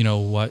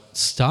 what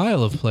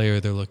style of player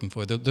they're looking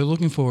for. They're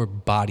looking for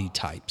body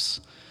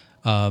types.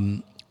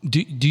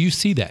 Do you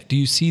see that? Do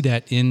you see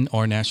that in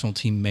our national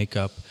team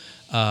makeup,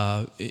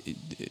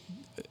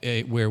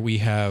 where we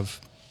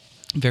have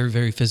very,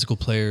 very physical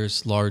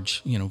players,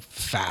 large,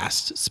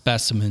 fast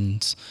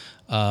specimens,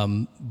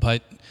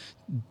 but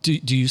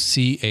do you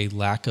see a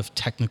lack of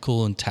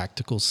technical and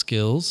tactical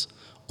skills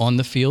on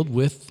the field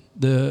with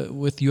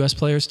U.S.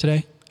 players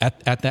today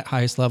at that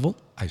highest level?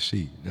 I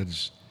see.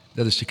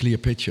 That is the clear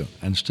picture.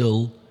 And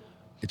still,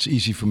 it's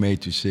easy for me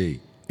to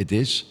say it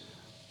is.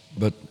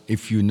 But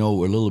if you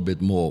know a little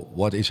bit more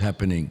what is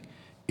happening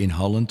in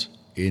Holland,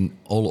 in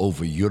all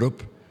over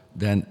Europe,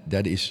 then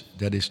that is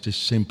the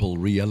simple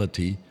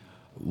reality.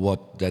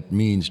 What that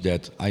means,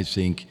 that I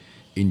think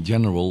in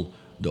general,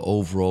 the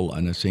overall,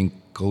 and I think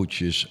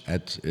coaches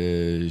at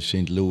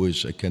St.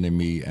 Louis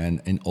Academy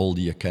and in all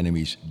the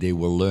academies, they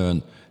will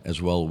learn as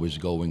well with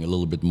going a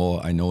little bit more.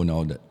 I know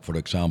now that, for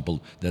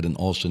example, that in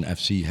Austin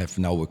FC have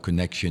now a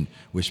connection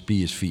with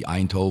PSV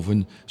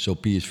Eindhoven. So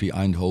PSV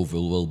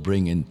Eindhoven will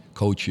bring in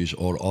coaches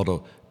or other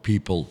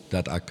people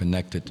that are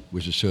connected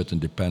with a certain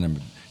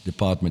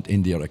department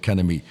in their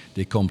academy.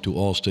 They come to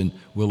Austin,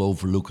 will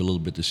overlook a little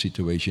bit the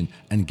situation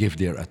and give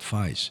their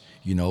advice.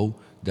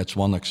 That's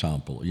one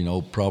example.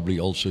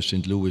 Probably also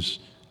St. Louis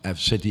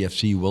City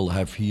FC will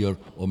have here,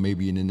 or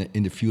maybe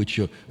in the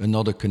future,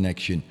 another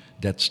connection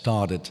that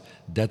started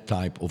that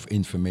type of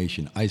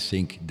information. I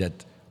think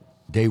that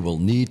they will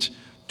need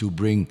to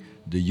bring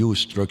the youth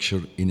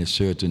structure in a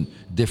certain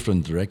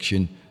different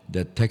direction,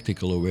 that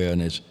tactical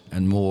awareness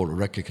and more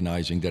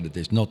recognizing that it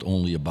is not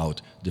only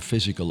about the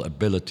physical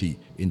ability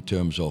in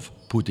terms of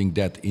putting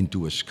that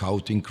into a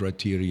scouting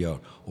criteria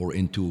or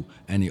into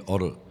any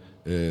other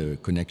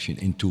connection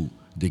into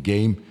the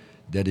game.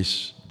 That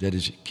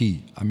is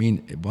key. I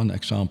mean, one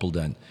example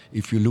then,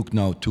 if you look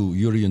now to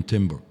Jurriën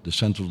Timber, the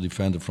central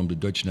defender from the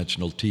Dutch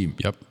national team.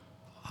 Yep.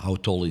 How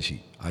tall is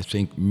he? I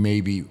think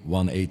maybe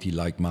 180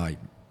 like my,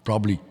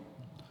 probably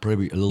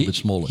a little bit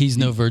smaller. He's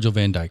no Virgil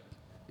van Dijk.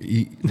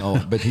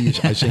 No, but he is,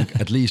 I think,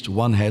 at least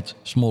one head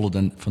smaller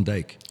than Van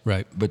Dijk.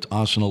 Right. But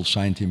Arsenal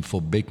signed him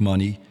for big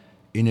money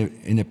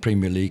in a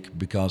Premier League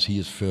because he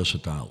is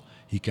versatile.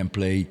 He can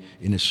play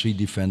in a three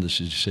defenders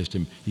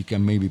system. He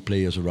can maybe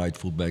play as a right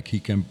fullback. He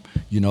can,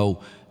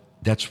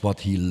 that's what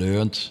he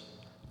learned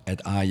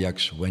at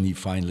Ajax when he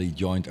finally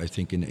joined, I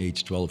think in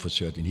age 12 or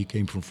 13. He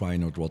came from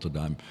Feyenoord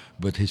Rotterdam.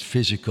 But his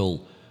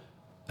physical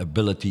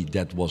ability,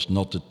 that was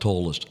not the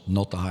tallest,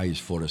 not the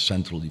highest for a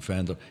central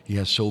defender. He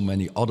has so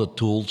many other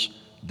tools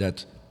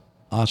that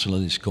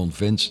Arsenal is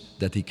convinced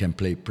that he can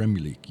play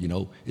Premier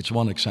League. It's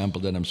one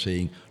example that I'm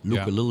saying,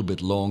 look a little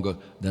bit longer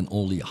than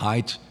only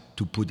height,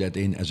 to put that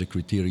in as a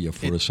criteria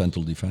for a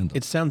central defender.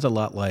 It sounds a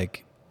lot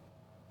like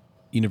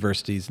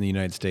universities in the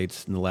United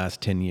States in the last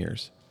 10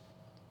 years.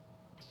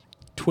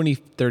 20,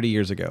 30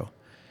 years ago,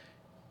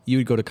 you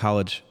would go to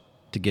college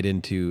to get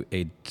into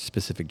a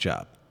specific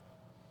job.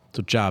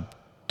 So job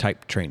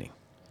type training.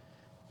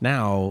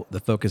 Now the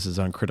focus is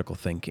on critical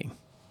thinking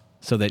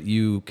so that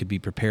you could be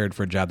prepared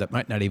for a job that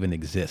might not even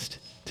exist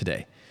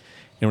today.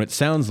 And what it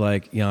sounds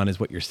like, Jan, is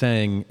what you're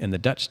saying in the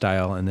Dutch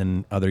style and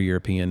then other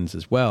Europeans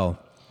as well,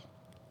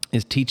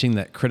 is teaching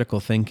that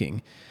critical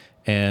thinking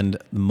and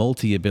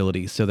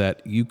multi-ability so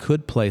that you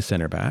could play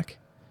center back,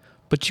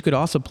 but you could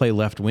also play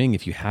left wing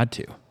if you had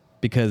to,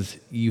 because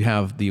you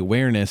have the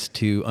awareness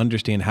to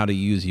understand how to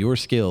use your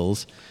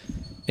skills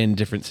in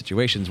different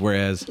situations.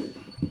 Whereas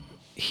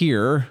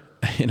here,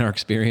 in our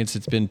experience,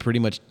 it's been pretty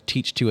much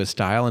teach to a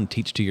style and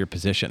teach to your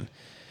position.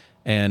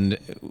 And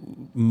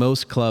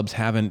most clubs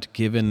haven't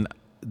given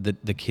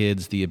the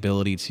kids the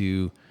ability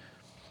to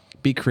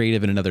be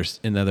creative in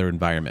another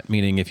environment.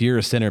 Meaning, if you're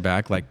a center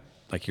back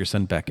like your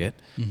son Beckett,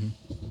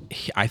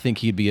 I think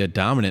he'd be a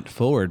dominant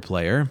forward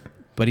player,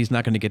 but he's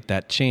not going to get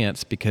that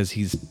chance because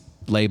he's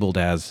labeled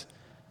as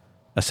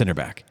a center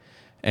back.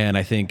 And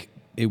I think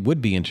it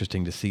would be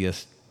interesting to see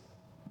us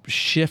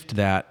shift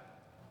that,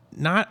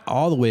 not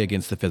all the way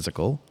against the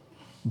physical,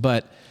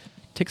 but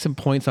take some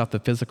points off the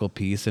physical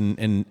piece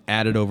and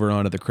add it over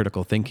onto the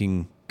critical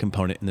thinking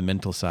component in the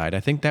mental side. I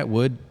think that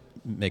would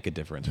make a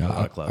difference for a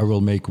lot of clubs. I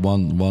will make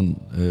one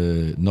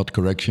not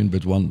correction,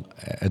 but one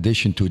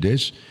addition to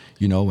this.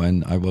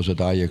 And I was at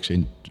Ajax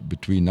in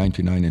between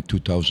 1999 and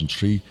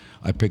 2003.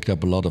 I picked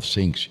up a lot of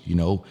things.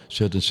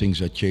 Certain things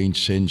that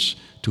changed since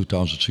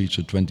 2003,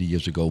 so 20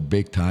 years ago,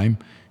 big time.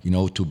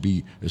 To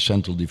be a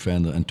central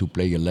defender and to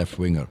play a left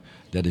winger,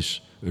 that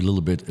is a little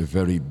bit a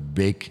very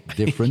big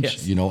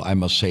difference. Yes. I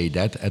must say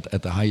that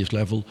at the highest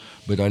level.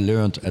 But I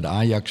learned at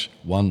Ajax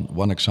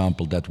one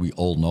example that we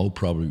all know,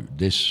 probably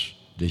this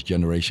this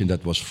generation.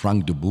 That was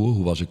Frank de Boer,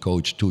 who was a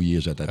coach 2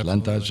 years at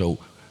Atlanta. Absolutely.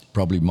 So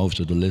probably most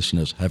of the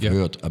listeners have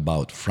heard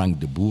about Frank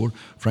de Boer.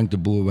 Frank de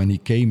Boer, when he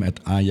came at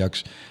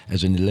Ajax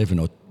as an 11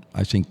 or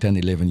I think 10,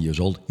 11 years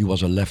old, he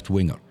was a left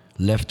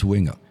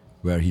winger,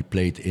 where he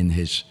played in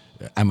his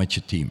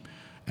amateur team.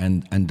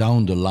 And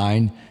down the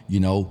line, you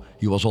know,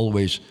 he was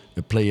always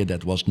a player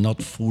that was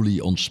not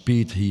fully on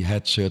speed. He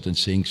had certain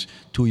things.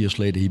 2 years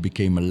later, he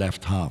became a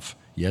left half.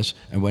 Yes,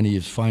 and when he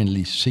is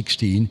finally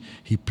 16,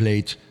 he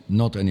played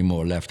not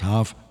anymore left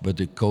half, but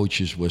the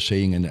coaches were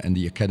saying, and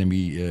the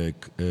academy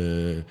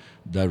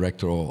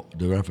director or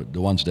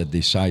the ones that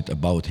decide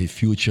about his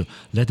future,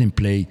 let him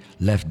play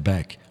left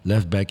back.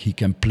 Left back, he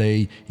can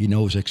play, he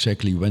knows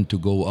exactly when to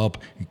go up,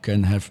 he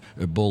can have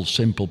a ball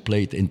simple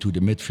played into the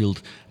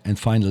midfield, and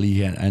finally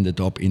he ended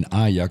up in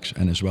Ajax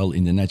and as well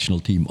in the national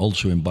team,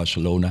 also in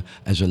Barcelona,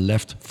 as a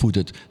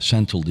left-footed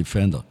central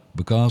defender,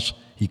 because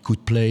he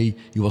could play,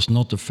 he was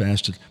not the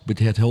fastest, but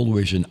he had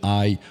always an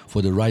eye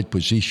for the right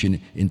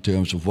position in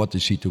terms of what the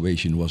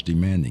situation was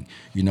demanding.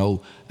 You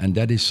know, and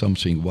that is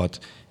something what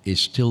is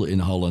still in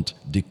Holland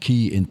the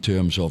key in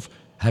terms of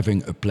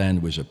having a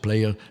plan with a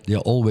player. They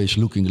are always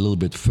looking a little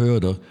bit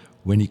further.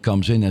 When he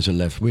comes in as a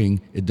left wing,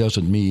 it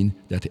doesn't mean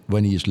that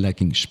when he is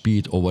lacking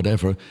speed or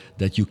whatever,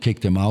 that you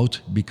kick them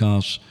out,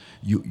 because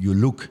you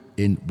look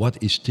in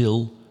what is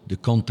still the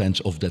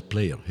contents of that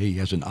player. He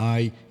has an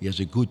eye, he has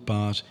a good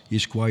pass,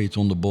 he's quiet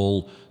on the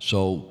ball.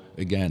 So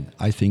again,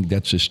 I think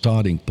that's a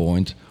starting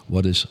point.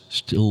 What is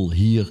still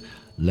here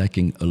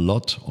lacking a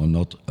lot, or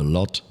not a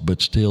lot,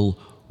 but still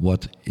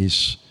what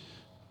is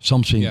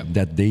something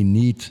that they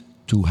need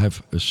to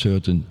have a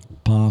certain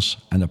pass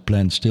and a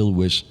plan still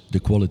with the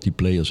quality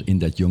players in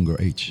that younger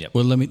age. Yep.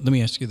 Well, let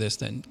me ask you this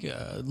then.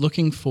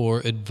 Looking for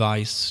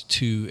advice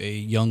to a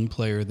young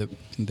player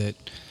that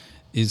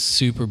is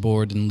super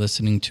bored and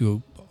listening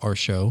to our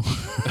show,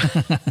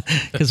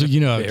 because you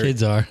know how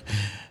kids are.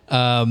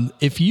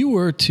 If you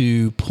were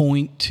to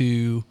point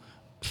to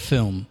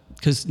film,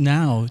 because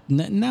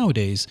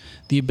nowadays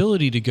the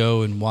ability to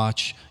go and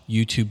watch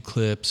YouTube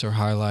clips or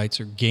highlights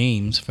or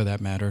games for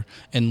that matter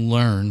and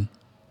learn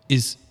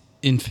is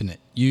infinite.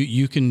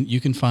 You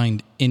can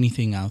find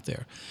anything out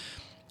there.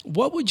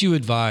 What would you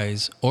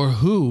advise, or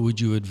who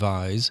would you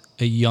advise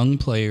a young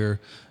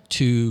player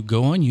to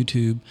go on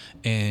YouTube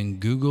and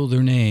Google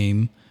their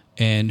name,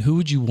 and who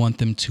would you want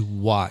them to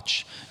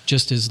watch,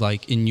 just as,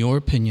 like, in your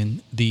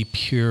opinion, the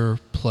pure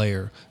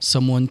player,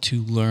 someone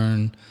to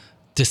learn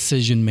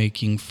decision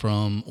making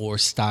from or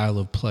style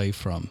of play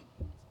from?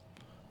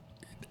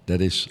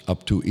 That is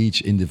up to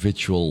each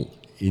individual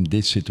in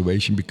this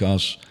situation,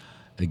 because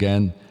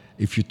again,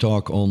 if you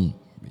talk on,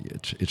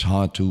 it's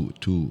hard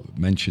to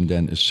mention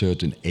then a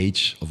certain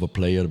age of a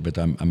player, but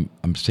I'm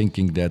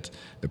thinking that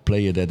a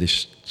player that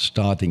is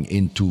starting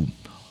into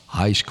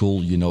high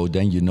school, you know,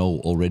 then you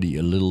know already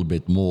a little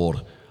bit more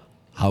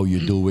how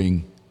you're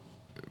doing,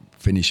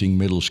 finishing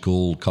middle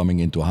school, coming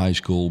into high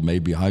school.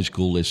 Maybe high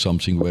school is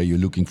something where you're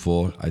looking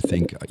for. I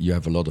think you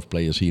have a lot of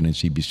players here in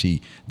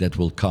CBC that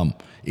will come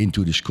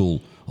into the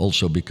school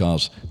also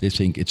because they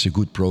think it's a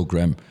good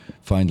program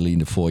finally in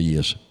the 4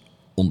 years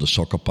on the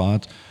soccer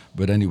part.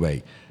 But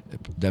anyway,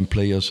 then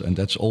players, and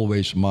that's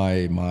always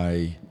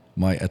my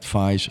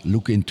advice,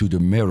 look into the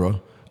mirror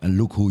and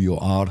look who you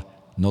are,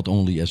 not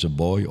only as a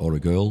boy or a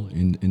girl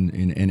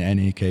in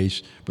any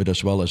case, but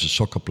as well as a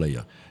soccer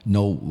player.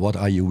 Know what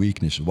are your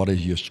weaknesses, what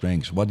is your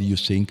strengths, what do you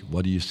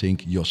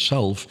think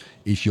yourself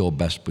is your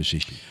best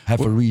position.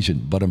 Have a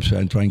reason, but I'm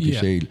trying to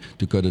say,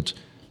 to cut it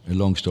a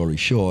long story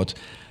short,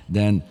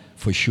 then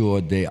for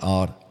sure they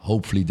are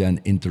hopefully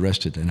then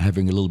interested and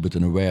having a little bit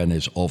an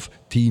awareness of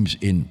teams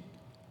in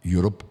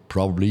Europe,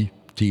 probably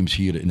teams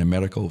here in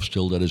America,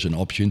 still that is an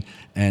option.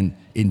 And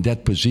in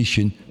that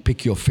position,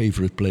 pick your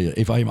favorite player.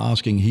 If I'm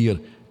asking here,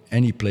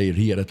 any player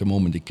here at the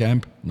moment in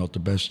camp, not the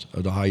best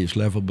at the highest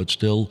level, but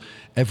still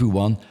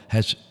everyone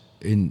has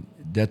in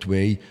that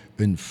way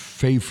a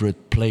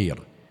favorite player,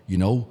 you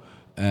know,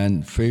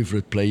 and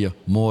favorite player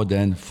more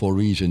than for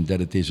reason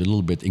that it is a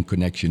little bit in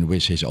connection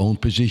with his own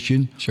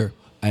position. Sure.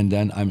 And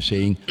then I'm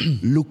saying,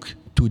 look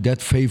to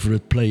that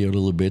favorite player a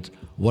little bit,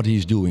 what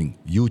he's doing.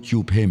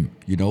 YouTube him,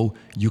 you know.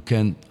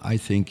 I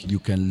think you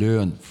can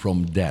learn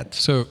from that.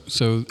 So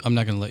I'm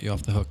not going to let you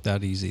off the hook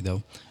that easy,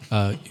 though.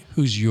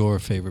 Who's your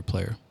favorite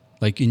player?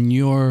 Like, in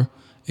your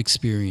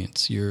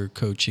experience, your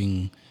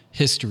coaching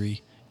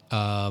history,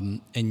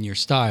 and your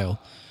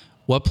style,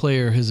 what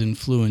player has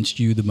influenced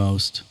you the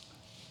most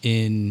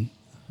in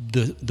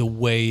the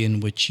way in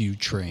which you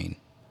train?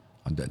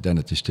 And then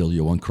it is still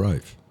Johan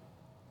Cruyff.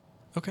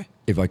 Okay.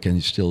 If I can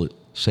still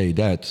say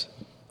that,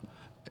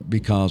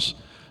 because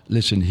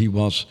listen, he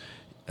was,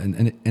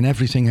 and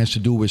everything has to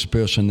do with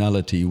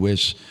personality,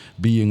 with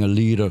being a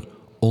leader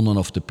on and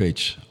off the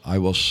pitch. I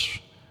was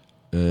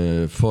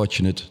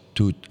fortunate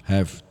to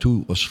have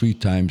 2 or 3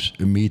 times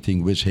a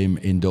meeting with him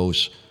in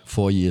those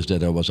 4 years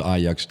that I was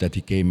Ajax, that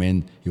he came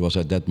in. He was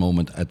at that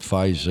moment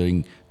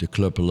advising the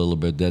club a little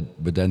bit.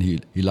 But then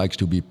he likes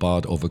to be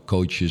part of a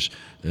coach's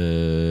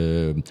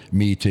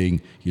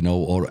meeting,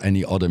 or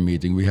any other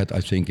meeting. We had,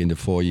 I think, in the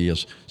 4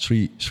 years,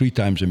 three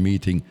times a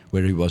meeting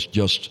where he was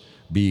just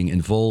being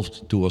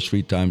involved. 2 or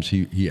 3 times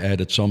he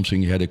added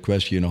something. He had a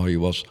question, or he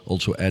was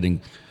also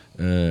adding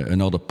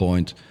another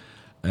point.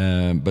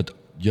 But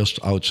just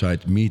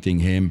outside meeting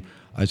him,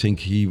 I think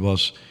he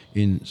was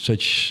in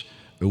such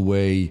a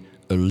way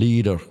a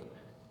leader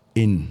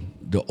in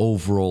the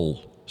overall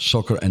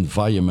soccer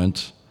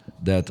environment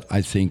that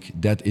I think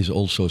that is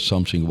also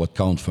something what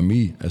counts for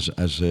me as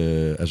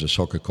a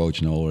soccer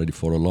coach now already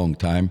for a long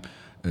time,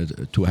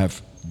 to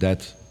have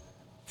that,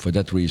 for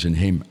that reason,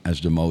 him as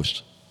the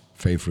most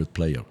favorite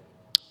player.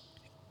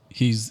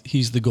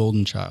 He's the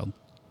golden child.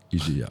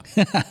 He's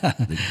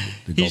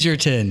He's your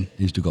 10.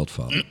 He's the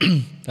godfather.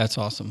 That's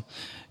awesome.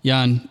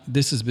 Jan,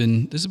 this has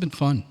been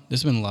fun.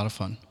 This has been a lot of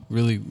fun.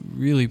 Really,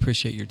 really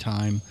appreciate your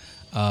time.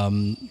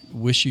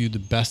 Wish you the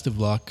best of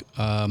luck.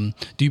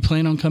 Do you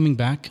plan on coming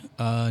back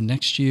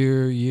next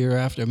year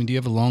after? I mean, do you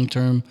have a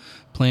long-term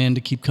plan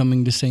to keep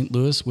coming to St.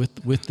 Louis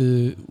with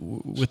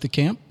the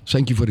camp?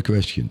 Thank you for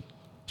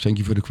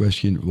the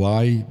question.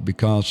 Why?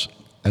 Because,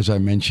 as I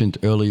mentioned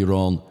earlier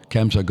on,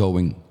 camps are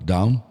going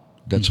down.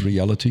 That's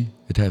reality.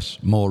 It has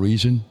more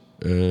reason.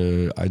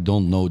 I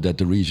don't know that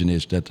the reason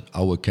is that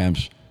our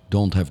camps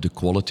don't have the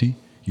quality.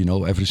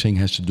 Everything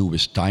has to do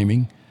with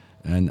timing.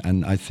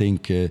 And I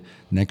think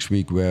next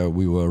week, where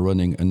we were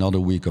running another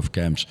week of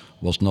camps,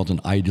 was not an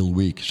ideal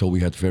week. So we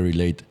had very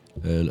late,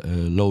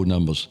 low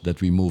numbers that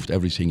we moved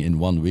everything in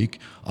 1 week.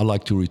 I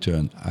like to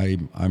return.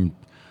 I'm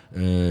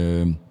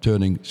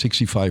turning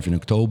 65 in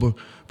October,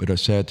 but I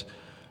said,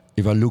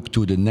 if I look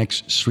to the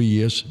next 3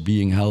 years,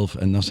 being health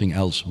and nothing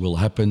else will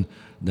happen,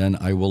 then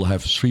I will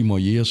have 3 more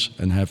years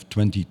and have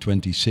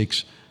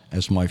 2026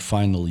 as my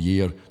final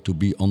year to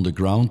be on the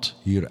ground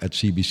here at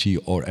CBC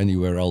or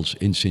anywhere else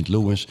in St.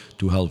 Louis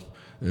to help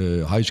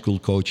high school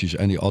coaches,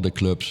 any other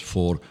clubs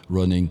for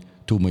running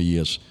 2 more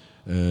years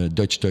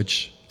Dutch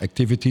touch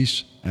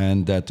activities,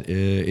 and that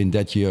in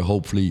that year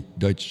hopefully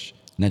Dutch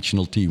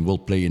national team will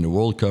play in the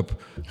World Cup,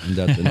 and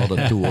that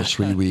another 2 or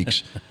 3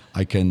 weeks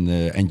I can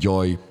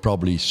enjoy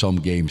probably some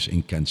games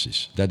in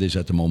Kansas. That is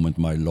at the moment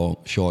my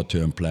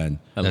short-term plan.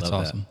 That's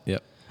awesome. That.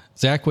 Yep.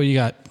 Zach, what do you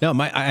got? No,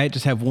 I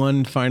just have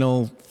one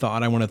final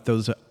thought I want to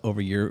throw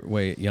over your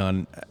way,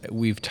 Jan.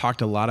 We've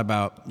talked a lot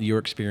about your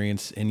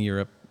experience in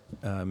Europe,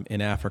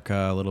 in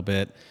Africa a little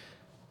bit.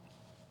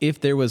 If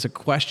there was a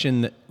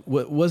question,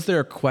 was there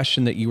a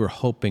question that you were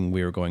hoping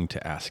we were going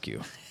to ask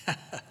you?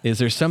 Is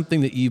there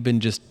something that you've been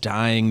just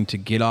dying to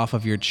get off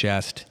of your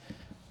chest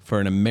for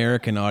an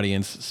American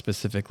audience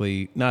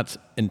specifically, not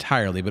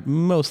entirely, but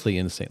mostly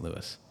in St.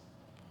 Louis?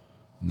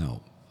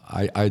 No,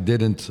 I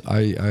didn't.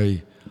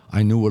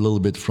 I knew a little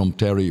bit from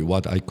Terry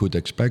what I could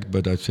expect,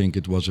 but I think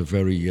it was a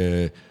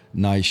very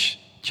nice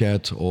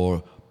chat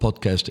or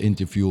podcast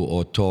interview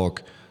or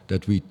talk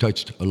that we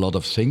touched a lot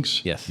of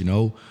things. Yes.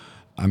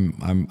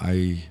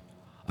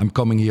 I'm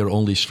coming here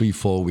only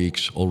 3-4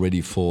 weeks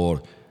already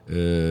for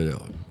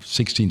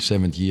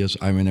 16-17 years.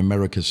 I'm in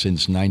America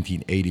since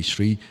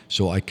 1983,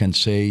 so I can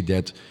say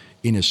that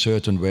in a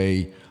certain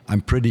way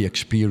I'm pretty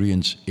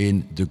experienced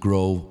in the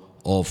growth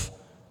of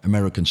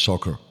American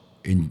soccer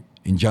in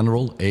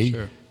general.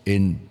 Sure.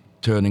 In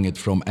turning it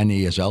from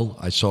NASL.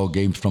 I saw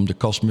games from the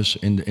Cosmos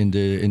in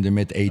the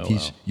mid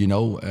 80s.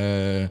 Oh,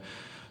 wow.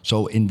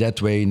 So in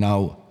that way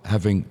now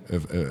having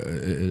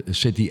a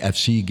City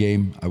FC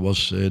game. I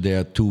was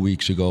there 2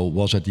 weeks ago.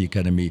 Was at the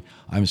academy.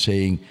 I'm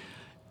saying,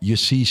 you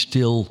see,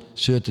 still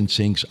certain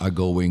things are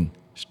going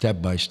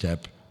step by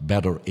step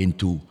better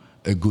into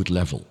a good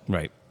level.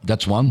 Right.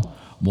 That's one.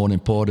 More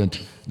important,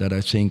 that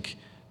I think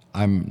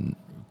I'm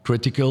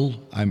critical.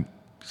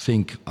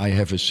 Think I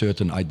have a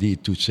certain idea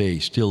to say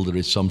still there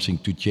is something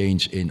to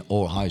change in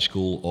our high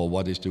school, or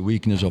what is the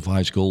weakness of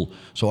high school.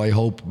 So I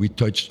hope we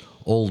touched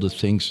all the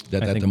things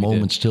that at the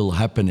moment still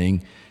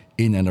happening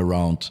in and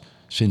around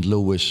St.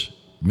 Louis,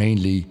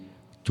 mainly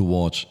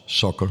towards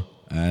soccer.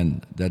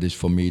 And that is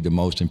for me the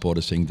most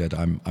important thing, that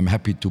I'm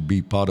happy to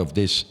be part of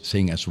this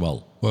thing as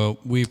well. Well,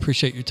 we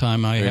appreciate your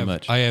time. Very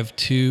much. I have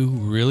 2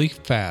 really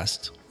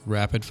fast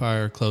rapid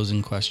fire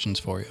closing questions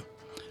for you.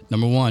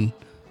 Number 1,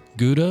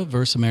 Gouda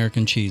versus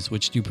American cheese.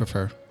 Which do you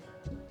prefer?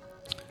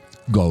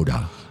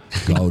 Gouda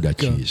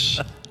cheese.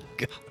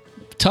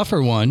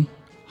 Tougher one,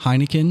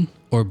 Heineken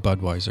or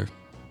Budweiser?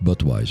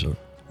 Budweiser.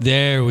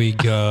 There we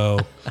go.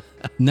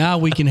 Now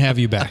we can have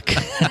you back.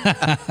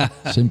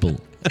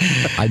 Simple.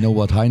 I know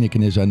what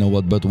Heineken is, I know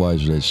what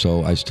Budweiser is,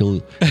 so I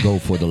still go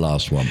for the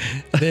last one.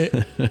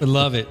 I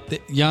love it.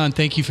 Jan,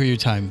 thank you for your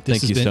time.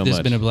 This has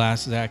been a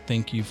blast. Zach,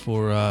 thank you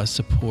for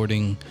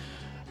supporting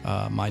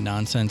my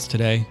nonsense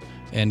today.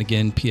 And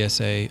again,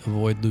 PSA,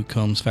 avoid Luke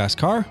Combs' fast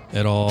car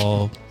at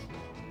all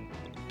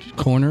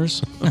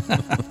corners.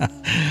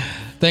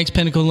 Thanks,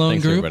 Pinnacle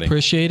Loan Group. Everybody.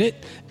 Appreciate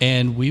it.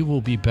 And we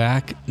will be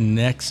back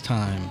next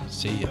time.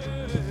 See ya.